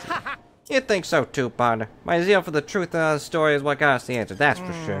must think so. You'd think so too, partner. My zeal for the truth of the story is what got us the answer, that's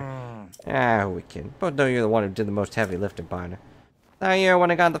for sure. Ah, who we kidding? Both know you're the one who did the most heavy lifting, partner. Now you're the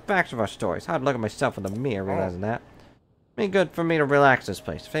one who got the facts of our stories. Hard to look at myself in the mirror realizing that. Be good for me to relax this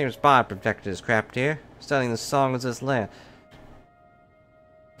place. The famous bard protected his craft here, studying the songs of this land.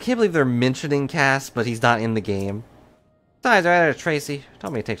 Can't believe they're mentioning Cass, but he's not in the game. Besides, our editor Tracy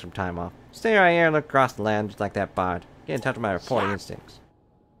told me to take some time off. Stay right here and look across the land just like that bard. Get in touch with my reporting instincts.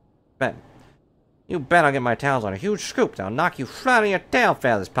 Bet. You bet I'll get my talons on a huge scoop that'll knock you flat on your tail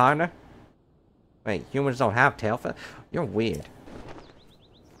feathers, partner. Wait, humans don't have tail feathers? You're weird.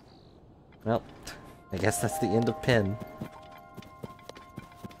 Well, I guess that's the end of Penn.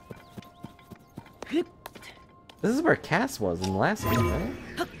 This is where Cass was in the last game,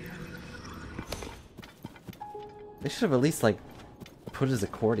 right? They should have at least, like, put his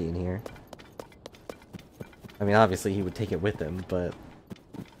accordion here. I mean, obviously he would take it with him, but...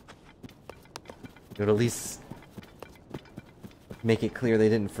 it would at least... make it clear they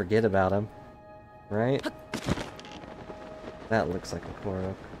didn't forget about him. Right? That looks like a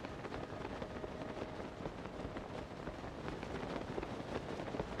Korok.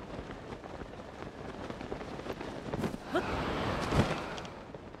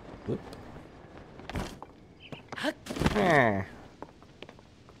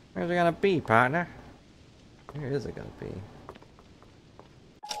 Where's it gonna be, partner? Where is it gonna be?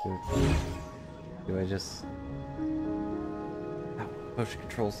 Do I just... oh, motion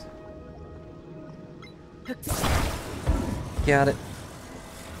controls. Got it.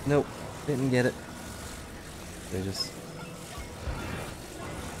 Nope, didn't get it. Do I just...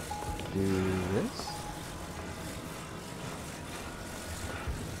 do this?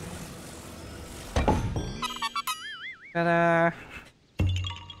 Ta-da!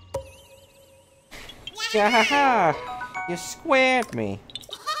 Ha! You squared me!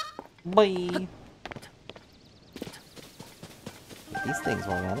 Bye! These things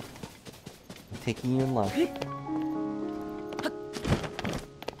while at it. I'm taking you in love.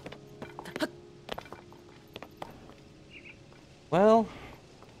 Well...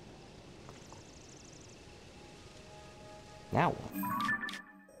 now what?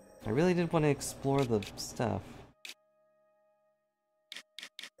 I really did want to explore the stuff.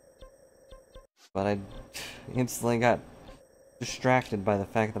 But I instantly got distracted by the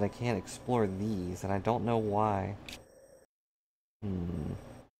fact that I can't explore these, and I don't know why.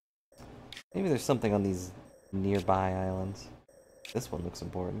 Maybe there's something on these nearby islands. This one looks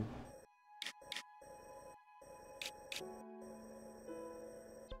important.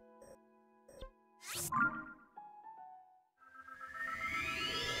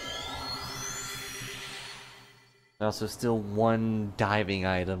 There's also still one diving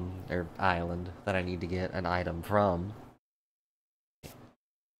item, or island, that I need to get an item from.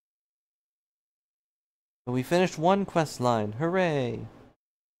 But we finished one quest line, hooray!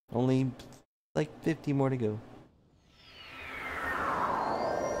 Only, like, 50 more to go.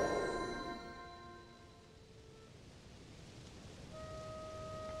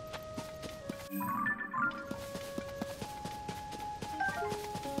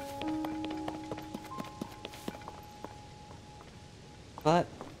 But,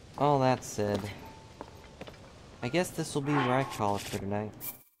 all that said, I guess this will be where I call it for tonight.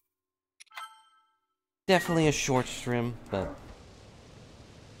 Definitely a short stream, but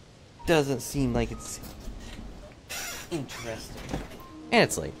doesn't seem like it's interesting. And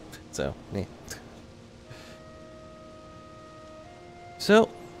it's late, so, yeah. So,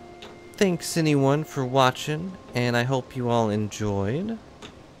 thanks anyone for watching, and I hope you all enjoyed.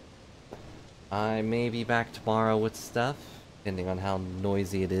 I may be back tomorrow with stuff, depending on how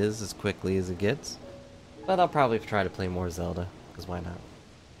noisy it is, as quickly as it gets. But I'll probably try to play more Zelda, because why not?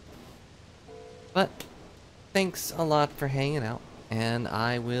 But, thanks a lot for hanging out, and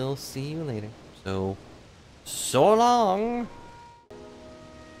I will see you later. So long!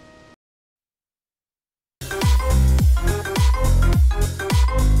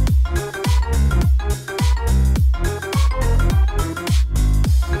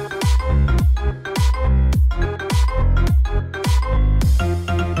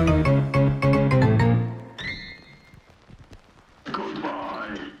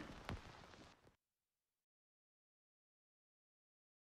 Goodbye.